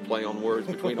could do the play on words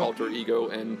between alter ego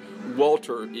and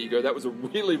Walter ego. That was a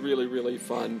really, really, really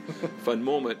fun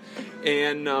moment.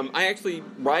 And I actually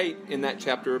write in that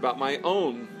chapter about my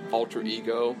own alter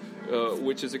ego,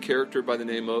 which is a character by the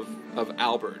name of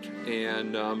Albert.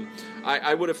 And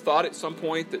I would have thought at some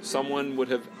point that someone would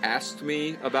have asked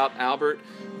me about Albert,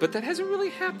 but that hasn't really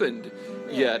happened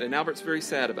yet, and Albert's very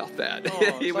sad about that.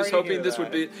 Oh, he was hoping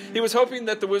he was hoping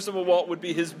that the Wisdom of Walt would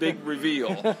be his big reveal,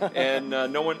 and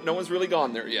no one's really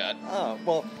gone there yet. Oh,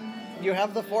 well, you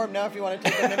have the form now. If you want to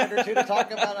take a minute or two to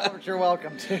talk about Albert, you're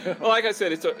welcome to. Well, like I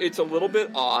said, it's a little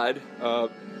bit odd,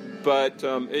 but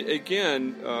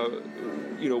again,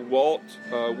 Walt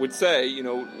would say,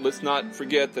 let's not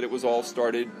forget that it was all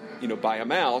started, by a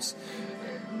mouse.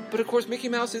 But of course, Mickey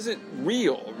Mouse isn't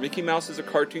real. Mickey Mouse is a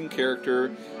cartoon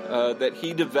character that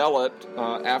he developed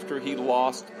after he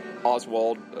lost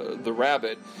Oswald the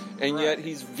rabbit, and yet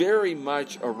he's very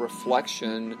much a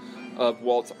reflection of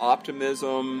Walt's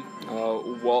optimism,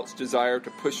 Walt's desire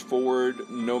to push forward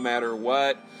no matter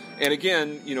what. And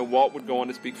again, Walt would go on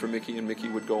to speak for Mickey, and Mickey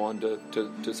would go on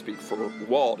to speak for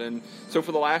Walt. And so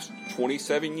for the last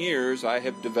 27 years, I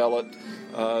have developed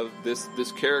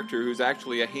this character who's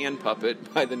actually a hand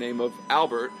puppet by the name of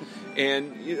Albert.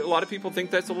 And a lot of people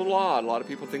think that's a little odd. A lot of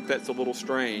people think that's a little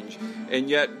strange. And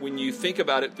yet, when you think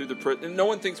about it through no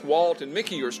one thinks Walt and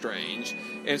Mickey are strange.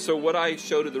 And so what I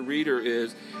show to the reader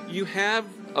is you have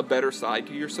a better side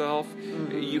to yourself.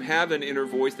 Mm-hmm. You have an inner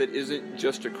voice that isn't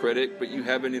just a critic, but you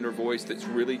have an inner voice that's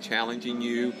really challenging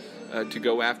you to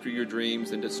go after your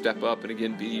dreams and to step up and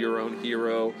again be your own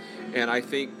hero. And I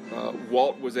think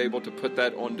Walt was able to put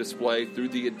that on display through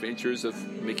the adventures of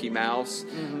Mickey Mouse.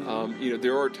 Mm-hmm.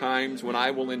 There are times when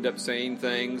I will end up saying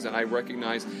things and I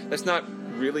recognize that's not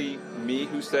really me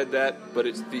who said that, but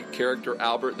it's the character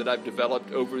Albert that I've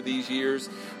developed over these years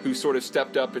who sort of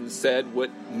stepped up and said what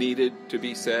needed to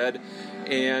be said.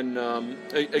 And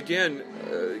again,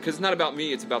 because it's not about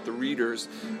me, it's about the readers.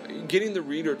 Getting the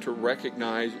reader to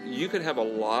recognize you could have a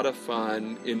lot of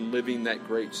fun in living that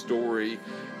great story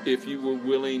if you were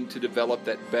willing to develop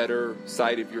that better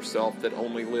side of yourself that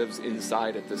only lives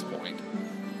inside at this point.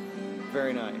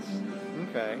 Very nice.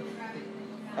 Okay.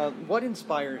 What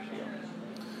inspires you?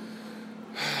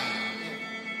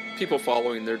 People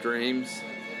following their dreams.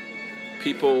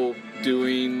 People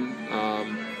doing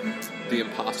the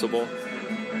impossible.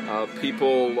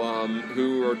 People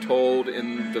who are told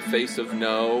in the face of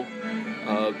no,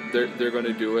 they're going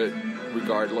to do it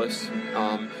regardless.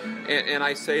 And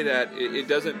I say that it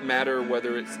doesn't matter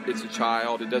whether it's a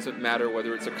child. It doesn't matter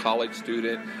whether it's a college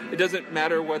student. It doesn't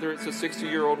matter whether it's a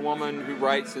 60-year-old woman who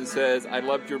writes and says, I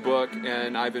loved your book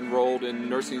and I've enrolled in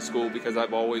nursing school because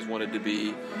I've always wanted to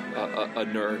be a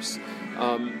nurse.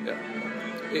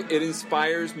 It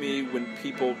inspires me when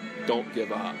people don't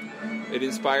give up. It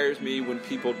inspires me when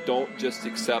people don't just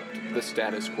accept the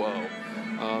status quo.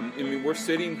 We're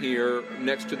sitting here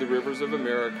next to the rivers of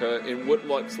America in what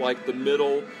looks like the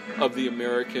middle of the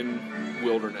American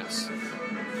wilderness.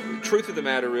 The truth of the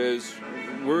matter is,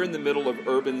 we're in the middle of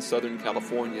urban Southern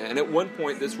California, and at one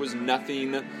point this was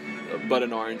nothing but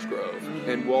an orange grove.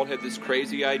 And Walt had this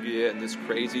crazy idea and this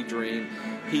crazy dream.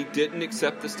 He didn't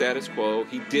accept the status quo.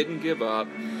 He didn't give up.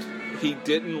 He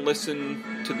didn't listen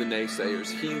to the naysayers.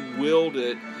 He willed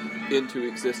it into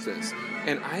existence.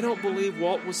 And I don't believe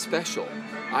Walt was special.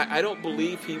 I don't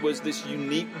believe he was this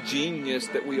unique genius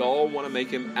that we all want to make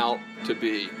him out to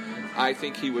be. I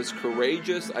think he was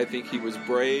courageous. I think he was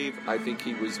brave. I think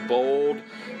he was bold.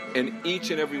 And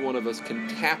each and every one of us can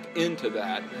tap into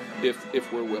that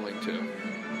if we're willing to.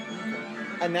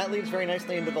 And that leads very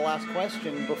nicely into the last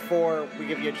question before we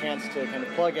give you a chance to kind of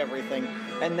plug everything.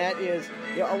 And that is,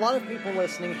 a lot of people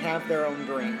listening have their own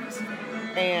dreams.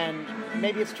 And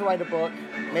maybe it's to write a book,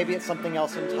 maybe it's something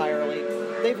else entirely.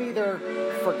 They've either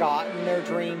forgotten their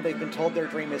dream, they've been told their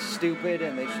dream is stupid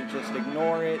and they should just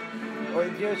ignore it, or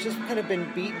it's just kind of been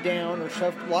beat down or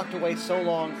locked away so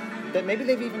long that maybe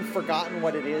they've even forgotten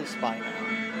what it is by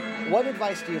now. What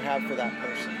advice do you have for that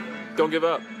person? Don't give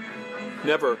up.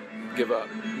 Never give up.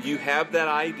 You have that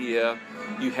idea,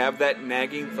 you have that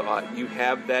nagging thought, you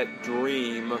have that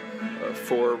dream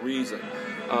for a reason.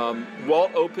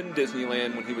 Walt opened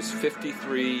Disneyland when he was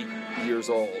 53 years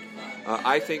old.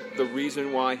 I think the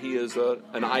reason why he is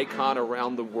an icon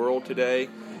around the world today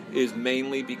is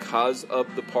mainly because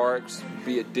of the parks,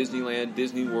 be it Disneyland,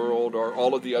 Disney World, or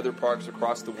all of the other parks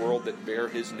across the world that bear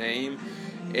his name.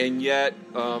 And yet,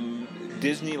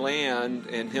 Disneyland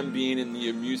and him being in the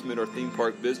amusement or theme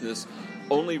park business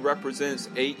only represents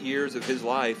 8 years of his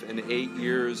life and 8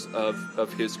 years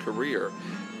of his career.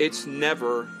 It's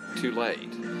never too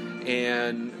late.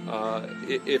 And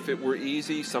if it were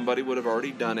easy, somebody would have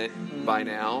already done it by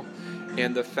now.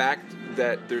 And the fact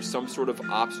that there's some sort of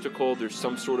obstacle, there's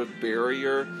some sort of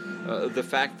barrier, the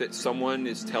fact that someone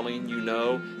is telling you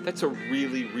no, that's a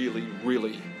really, really,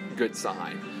 really good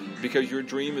sign. Because your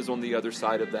dream is on the other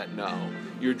side of that no.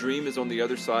 Your dream is on the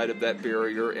other side of that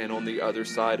barrier and on the other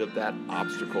side of that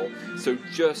obstacle. So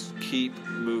just keep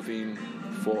moving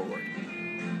forward.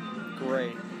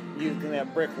 Great. Using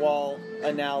that brick wall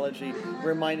analogy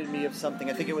reminded me of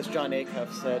something. I think it was John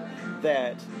Acuff said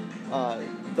that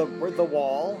the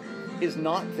wall is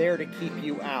not there to keep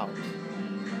you out.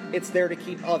 It's there to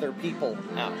keep other people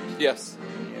out. Yes.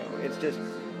 It's just,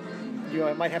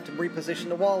 I might have to reposition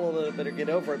the wall a little bit or get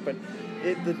over it, but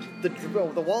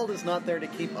the wall is not there to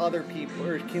keep other people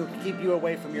or keep you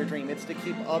away from your dream. It's to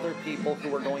keep other people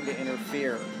who are going to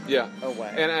interfere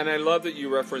away. And I love that you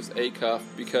referenced Acuff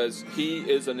because he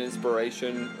is an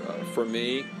inspiration for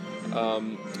me.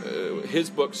 His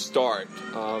book Start,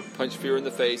 Punch Fear in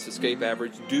the Face, Escape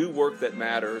Average, Do Work That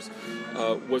Matters,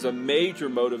 was a major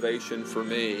motivation for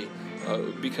me.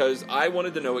 Because I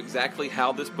wanted to know exactly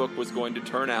how this book was going to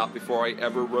turn out before I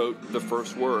ever wrote the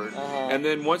first word. And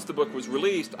then once the book was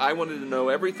released, I wanted to know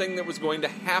everything that was going to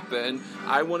happen.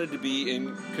 I wanted to be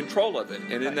in control of it.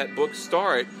 And in that book,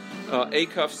 Start,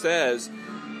 Acuff says,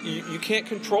 you can't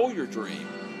control your dream.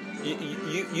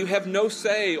 You have no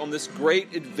say on this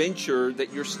great adventure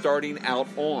that you're starting out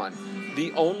on.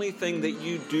 The only thing that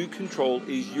you do control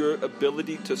is your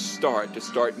ability to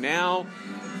start now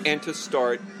and to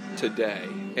start today.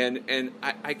 And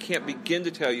I can't begin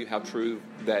to tell you how true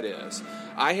that is.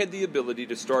 I had the ability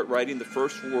to start writing the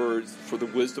first words for The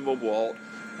Wisdom of Walt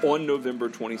on November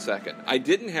 22nd. I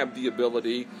didn't have the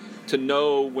ability to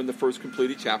know when the first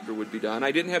completed chapter would be done.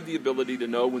 I didn't have the ability to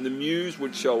know when the muse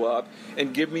would show up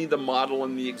and give me the model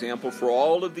and the example for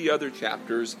all of the other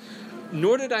chapters.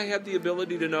 Nor did I have the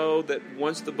ability to know that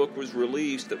once the book was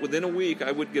released, that within a week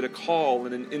I would get a call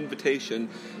and an invitation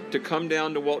to come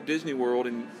down to Walt Disney World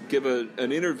and give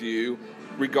an interview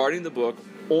regarding the book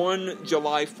on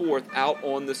July 4th out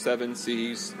on the Seven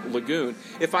Seas Lagoon.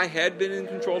 If I had been in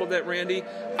control of that, Randy,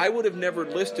 I would have never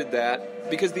listed that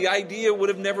because the idea would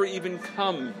have never even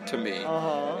come to me.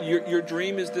 Your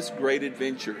dream is this great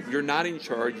adventure. You're not in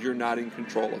charge. You're not in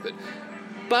control of it.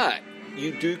 But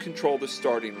you do control the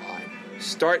starting line.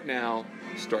 Start now,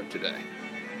 start today.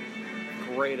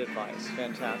 Great advice.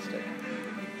 Fantastic.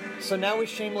 So now is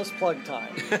shameless plug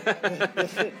time.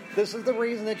 This is the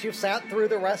reason that you've sat through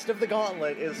the rest of the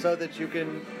gauntlet, is so that you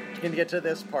can get to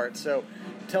this part. So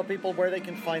tell people where they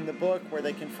can find the book, where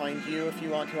they can find you if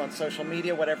you want to on social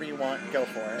media, whatever you want, go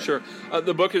for it. Sure.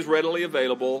 The book is readily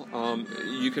available.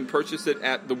 You can purchase it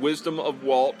at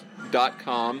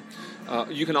thewisdomofwalt.com.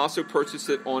 You can also purchase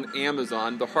it on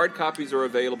Amazon. The hard copies are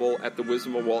available at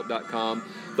thewisdomofwalt.com.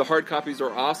 The hard copies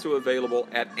are also available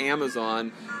at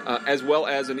Amazon, as well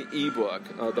as an ebook.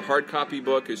 The hard copy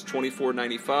book is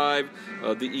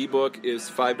 $24.95. The ebook is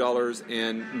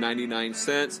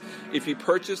 $5.99. If you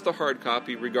purchase the hard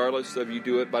copy, regardless of you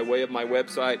do it by way of my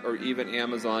website or even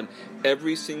Amazon,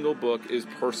 every single book is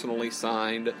personally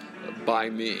signed by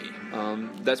me.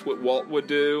 That's what Walt would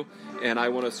do, and I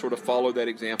want to sort of follow that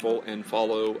example and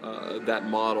follow that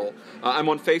model. I'm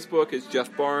on Facebook as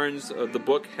Jeff Barnes. The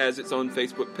book has its own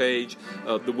Facebook page,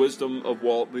 The Wisdom of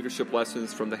Walt, Leadership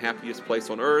Lessons from the Happiest Place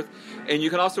on Earth. And you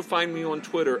can also find me on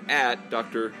Twitter at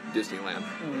Dr. Disneyland.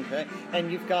 Okay.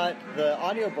 And you've got the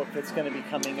audiobook that's going to be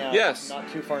coming out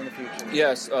not too far in the future.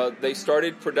 Yes. They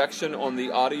started production on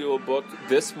the audiobook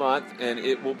this month, and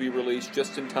it will be released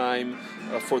just in time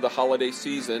for the holiday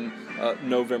season,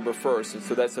 November 1st. And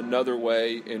so that's another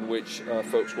way in which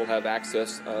folks will have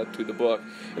access to the book.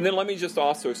 And then let me just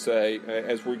also say,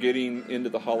 as we're getting into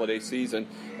the holiday season,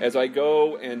 as I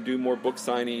go and do more book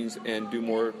signings and do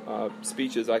more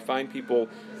speeches, I find people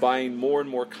buying more and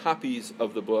more copies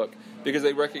of the book because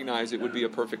they recognize it would be a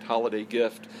perfect holiday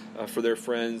gift for their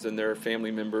friends and their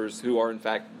family members who are, in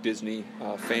fact, Disney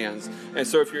fans. And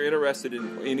so if you're interested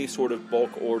in any sort of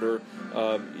bulk order,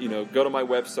 go to my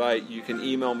website. You can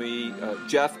email me,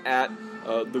 Jeff at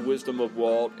The Wisdom of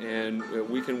Walt, and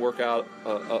we can work out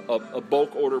a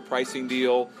bulk order pricing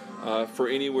deal for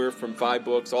anywhere from 5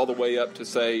 books all the way up to,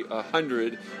 say,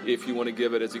 100 if you want to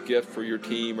give it as a gift for your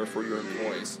team or for your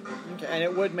employees. Okay, and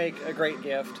it would make a great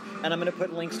gift. And I'm going to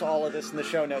put links to all of this in the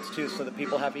show notes, too, so that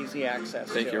people have easy access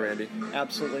to it. Thank you, Randy.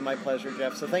 Absolutely my pleasure,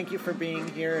 Jeff. So thank you for being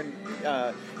here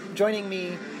and joining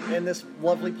me in this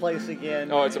lovely place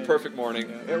again. Oh, it's a perfect morning.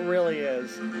 It really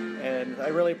is. And I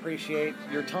really appreciate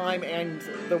your time and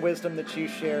the wisdom that you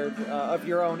shared of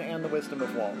your own and the wisdom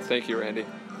of Walt. Thank you, Randy.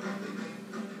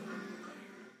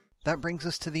 That brings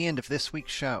us to the end of this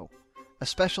week's show. A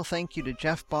special thank you to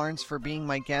Jeff Barnes for being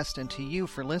my guest and to you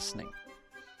for listening.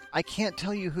 I can't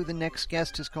tell you who the next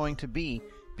guest is going to be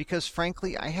because,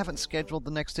 frankly, I haven't scheduled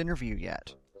the next interview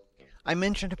yet. I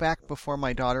mentioned back before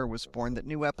my daughter was born that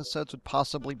new episodes would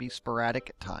possibly be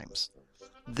sporadic at times.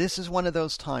 This is one of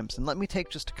those times, and let me take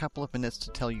just a couple of minutes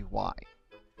to tell you why.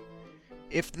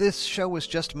 If this show was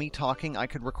just me talking, I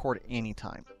could record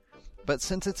anytime. But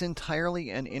since it's entirely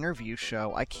an interview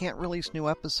show, I can't release new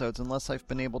episodes unless I've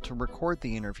been able to record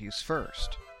the interviews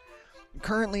first.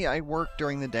 Currently, I work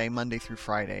during the day, Monday through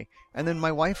Friday, and then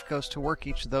my wife goes to work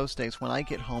each of those days when I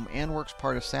get home and works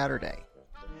part of Saturday.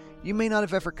 You may not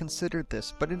have ever considered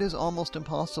this, but it is almost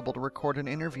impossible to record an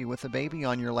interview with a baby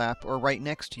on your lap or right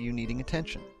next to you needing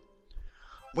attention.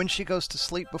 When she goes to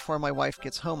sleep before my wife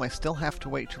gets home, I still have to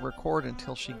wait to record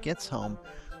until she gets home,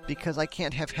 because I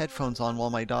can't have headphones on while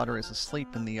my daughter is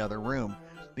asleep in the other room,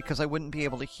 because I wouldn't be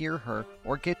able to hear her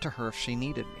or get to her if she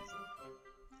needed me.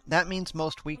 That means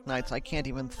most weeknights I can't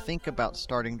even think about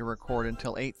starting to record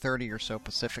until 8:30 or so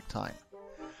Pacific time.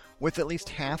 With at least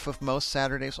half of most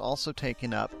Saturdays also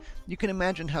taken up, you can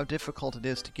imagine how difficult it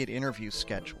is to get interviews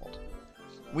scheduled.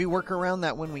 We work around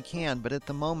that when we can, but at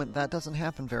the moment that doesn't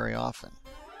happen very often.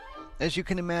 As you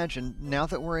can imagine, now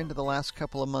that we're into the last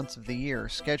couple of months of the year,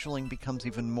 scheduling becomes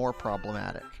even more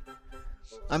problematic.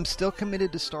 I'm still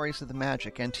committed to Stories of the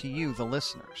Magic and to you, the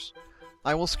listeners.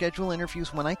 I will schedule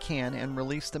interviews when I can and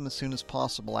release them as soon as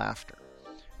possible after.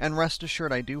 And rest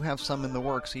assured I do have some in the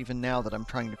works even now that I'm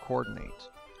trying to coordinate.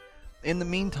 In the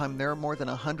meantime, there are more than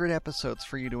 100 episodes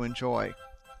for you to enjoy.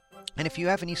 And if you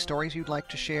have any stories you'd like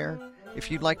to share,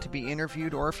 if you'd like to be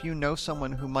interviewed, or if you know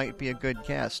someone who might be a good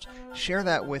guest, share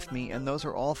that with me, and those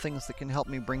are all things that can help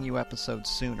me bring you episodes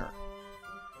sooner.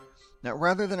 Now,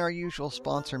 rather than our usual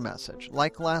sponsor message,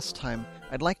 like last time,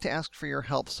 I'd like to ask for your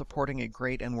help supporting a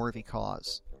great and worthy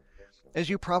cause. As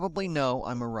you probably know,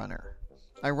 I'm a runner.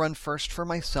 I run first for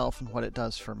myself and what it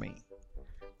does for me.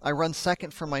 I run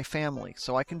second for my family,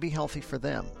 so I can be healthy for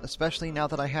them, especially now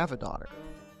that I have a daughter.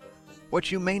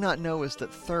 What you may not know is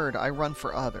that third, I run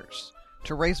for others,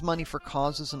 to raise money for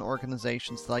causes and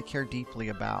organizations that I care deeply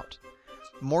about.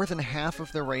 More than half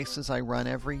of the races I run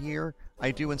every year, I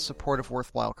do in support of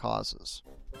worthwhile causes.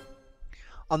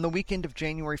 On the weekend of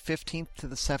January 15th to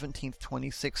the 17th,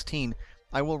 2016,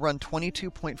 I will run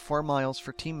 22.4 miles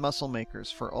for Team Muscle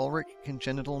Makers for Ulrich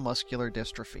Congenital Muscular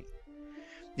Dystrophy.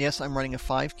 Yes, I'm running a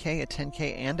 5K, a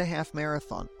 10K, and a half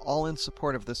marathon, all in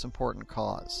support of this important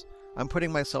cause. I'm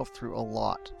putting myself through a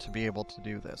lot to be able to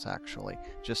do this, actually,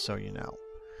 just so you know.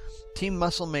 Team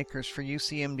Muscle Makers for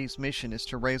UCMD's mission is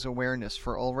to raise awareness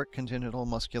for Ullrich congenital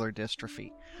muscular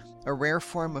dystrophy, a rare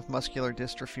form of muscular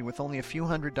dystrophy with only a few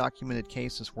hundred documented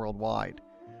cases worldwide.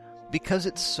 Because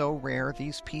it's so rare,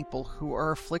 these people who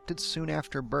are afflicted soon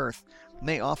after birth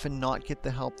may often not get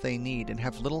the help they need and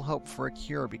have little hope for a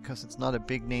cure because it's not a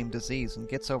big-name disease and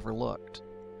gets overlooked.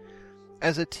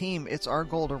 As a team, it's our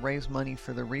goal to raise money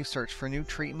for the research for new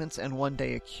treatments and one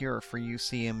day a cure for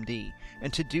UCMD,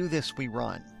 and to do this we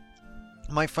run.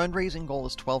 My fundraising goal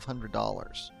is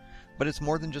 $1,200, but it's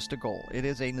more than just a goal, it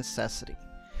is a necessity.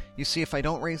 You see, if I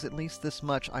don't raise at least this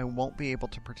much, I won't be able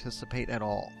to participate at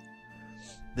all.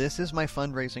 This is my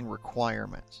fundraising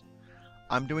requirement.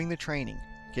 I'm doing the training,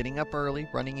 getting up early,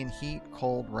 running in heat,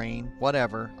 cold, rain,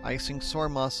 whatever, icing sore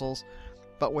muscles,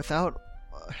 but without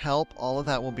help, all of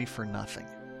that will be for nothing.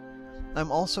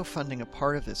 I'm also funding a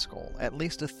part of this goal, at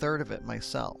least a third of it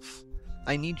myself.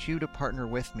 I need you to partner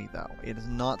with me, though. It is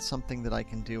not something that I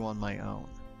can do on my own.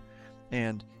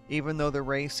 And even though the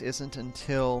race aren't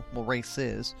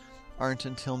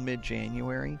until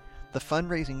mid-January, the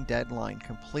fundraising deadline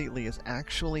completely is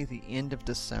actually the end of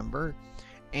December,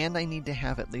 and I need to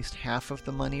have at least half of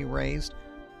the money raised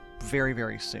very,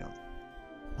 very soon.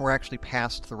 We're actually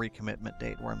past the recommitment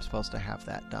date where I'm supposed to have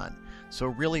that done. So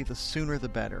really, the sooner the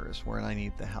better is where I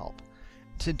need the help.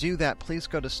 To do that, please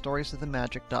go to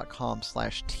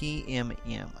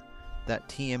storiesofthemagic.com/TMM. That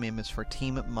TMM is for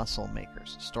Team Muscle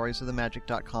Makers.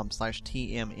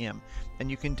 storiesofthemagic.com/TMM.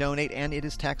 And you can donate, and it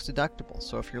is tax deductible.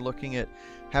 So if you're looking at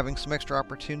having some extra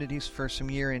opportunities for some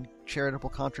year-end charitable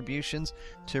contributions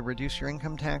to reduce your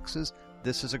income taxes,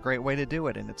 this is a great way to do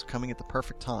it, and it's coming at the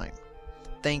perfect time.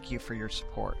 Thank you for your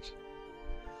support.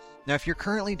 Now, if you're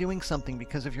currently doing something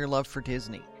because of your love for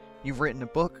Disney, you've written a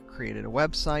book, created a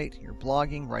website, you're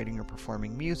blogging, writing or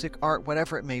performing music, art,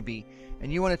 whatever it may be,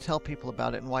 and you want to tell people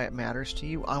about it and why it matters to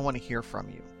you, I want to hear from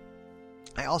you.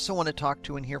 I also want to talk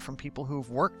to and hear from people who've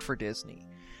worked for Disney.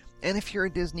 And if you're a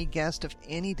Disney guest of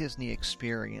any Disney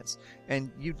experience,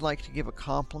 and you'd like to give a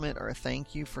compliment or a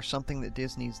thank you for something that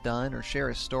Disney's done, or share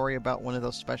a story about one of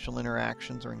those special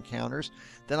interactions or encounters,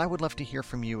 then I would love to hear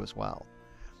from you as well.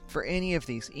 For any of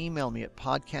these, email me at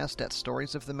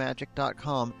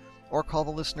podcast@storiesofthemagic.com or call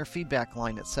the listener feedback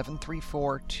line at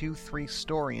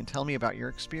 734-23-STORY and tell me about your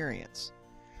experience.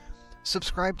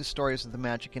 Subscribe to Stories of the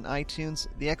Magic in iTunes,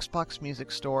 the Xbox Music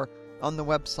Store, on the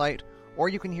website, or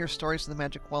you can hear Stories of the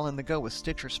Magic while on the go with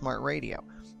Stitcher Smart Radio.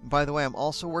 By the way, I'm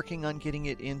also working on getting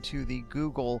it into the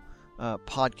Google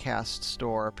podcast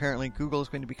store. Apparently Google is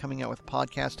going to be coming out with a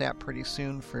podcast app pretty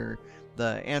soon for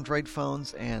the Android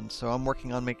phones, and so I'm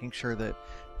working on making sure that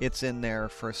it's in there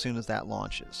for as soon as that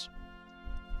launches.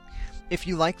 If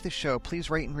you like the show, please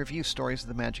rate and review Stories of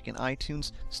the Magic in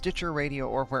iTunes, Stitcher Radio,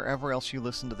 or wherever else you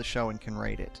listen to the show and can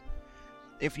rate it.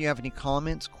 If you have any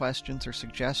comments, questions, or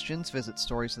suggestions, visit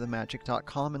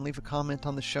storiesofthemagic.com and leave a comment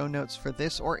on the show notes for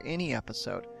this or any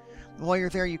episode. While you're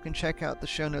there, you can check out the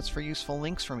show notes for useful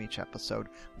links from each episode,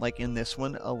 like in this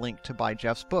one, a link to buy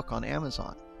Jeff's book on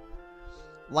Amazon.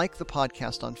 Like the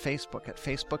podcast on Facebook at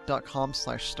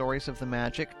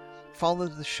facebook.com/storiesofthemagic. Follow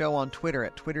the show on Twitter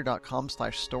at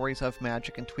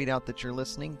twitter.com/storiesofmagic and tweet out that you're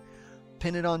listening.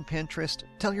 Pin it on Pinterest.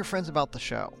 Tell your friends about the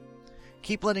show.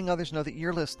 Keep letting others know that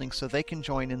you're listening so they can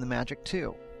join in the magic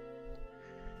too.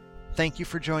 Thank you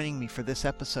for joining me for this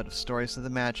episode of Stories of the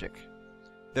Magic.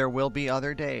 There will be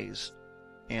other days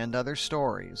and other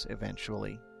stories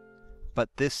eventually, but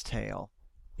this tale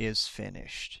is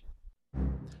finished.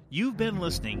 You've been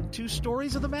listening to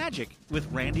Stories of the Magic with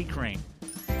Randy Crane.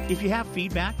 If you have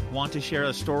feedback, want to share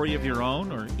a story of your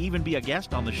own, or even be a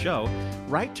guest on the show,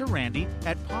 write to Randy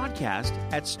at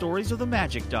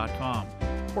podcast@storiesofthemagic.com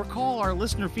or call our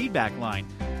listener feedback line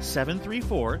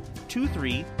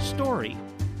 734-23-STORY.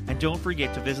 And don't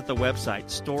forget to visit the website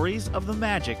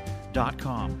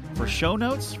storiesofthemagic.com for show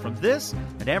notes from this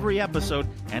and every episode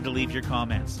and to leave your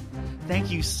comments. Thank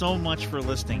you so much for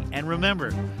listening, and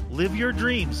remember, live your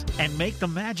dreams and make the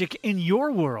magic in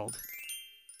your world.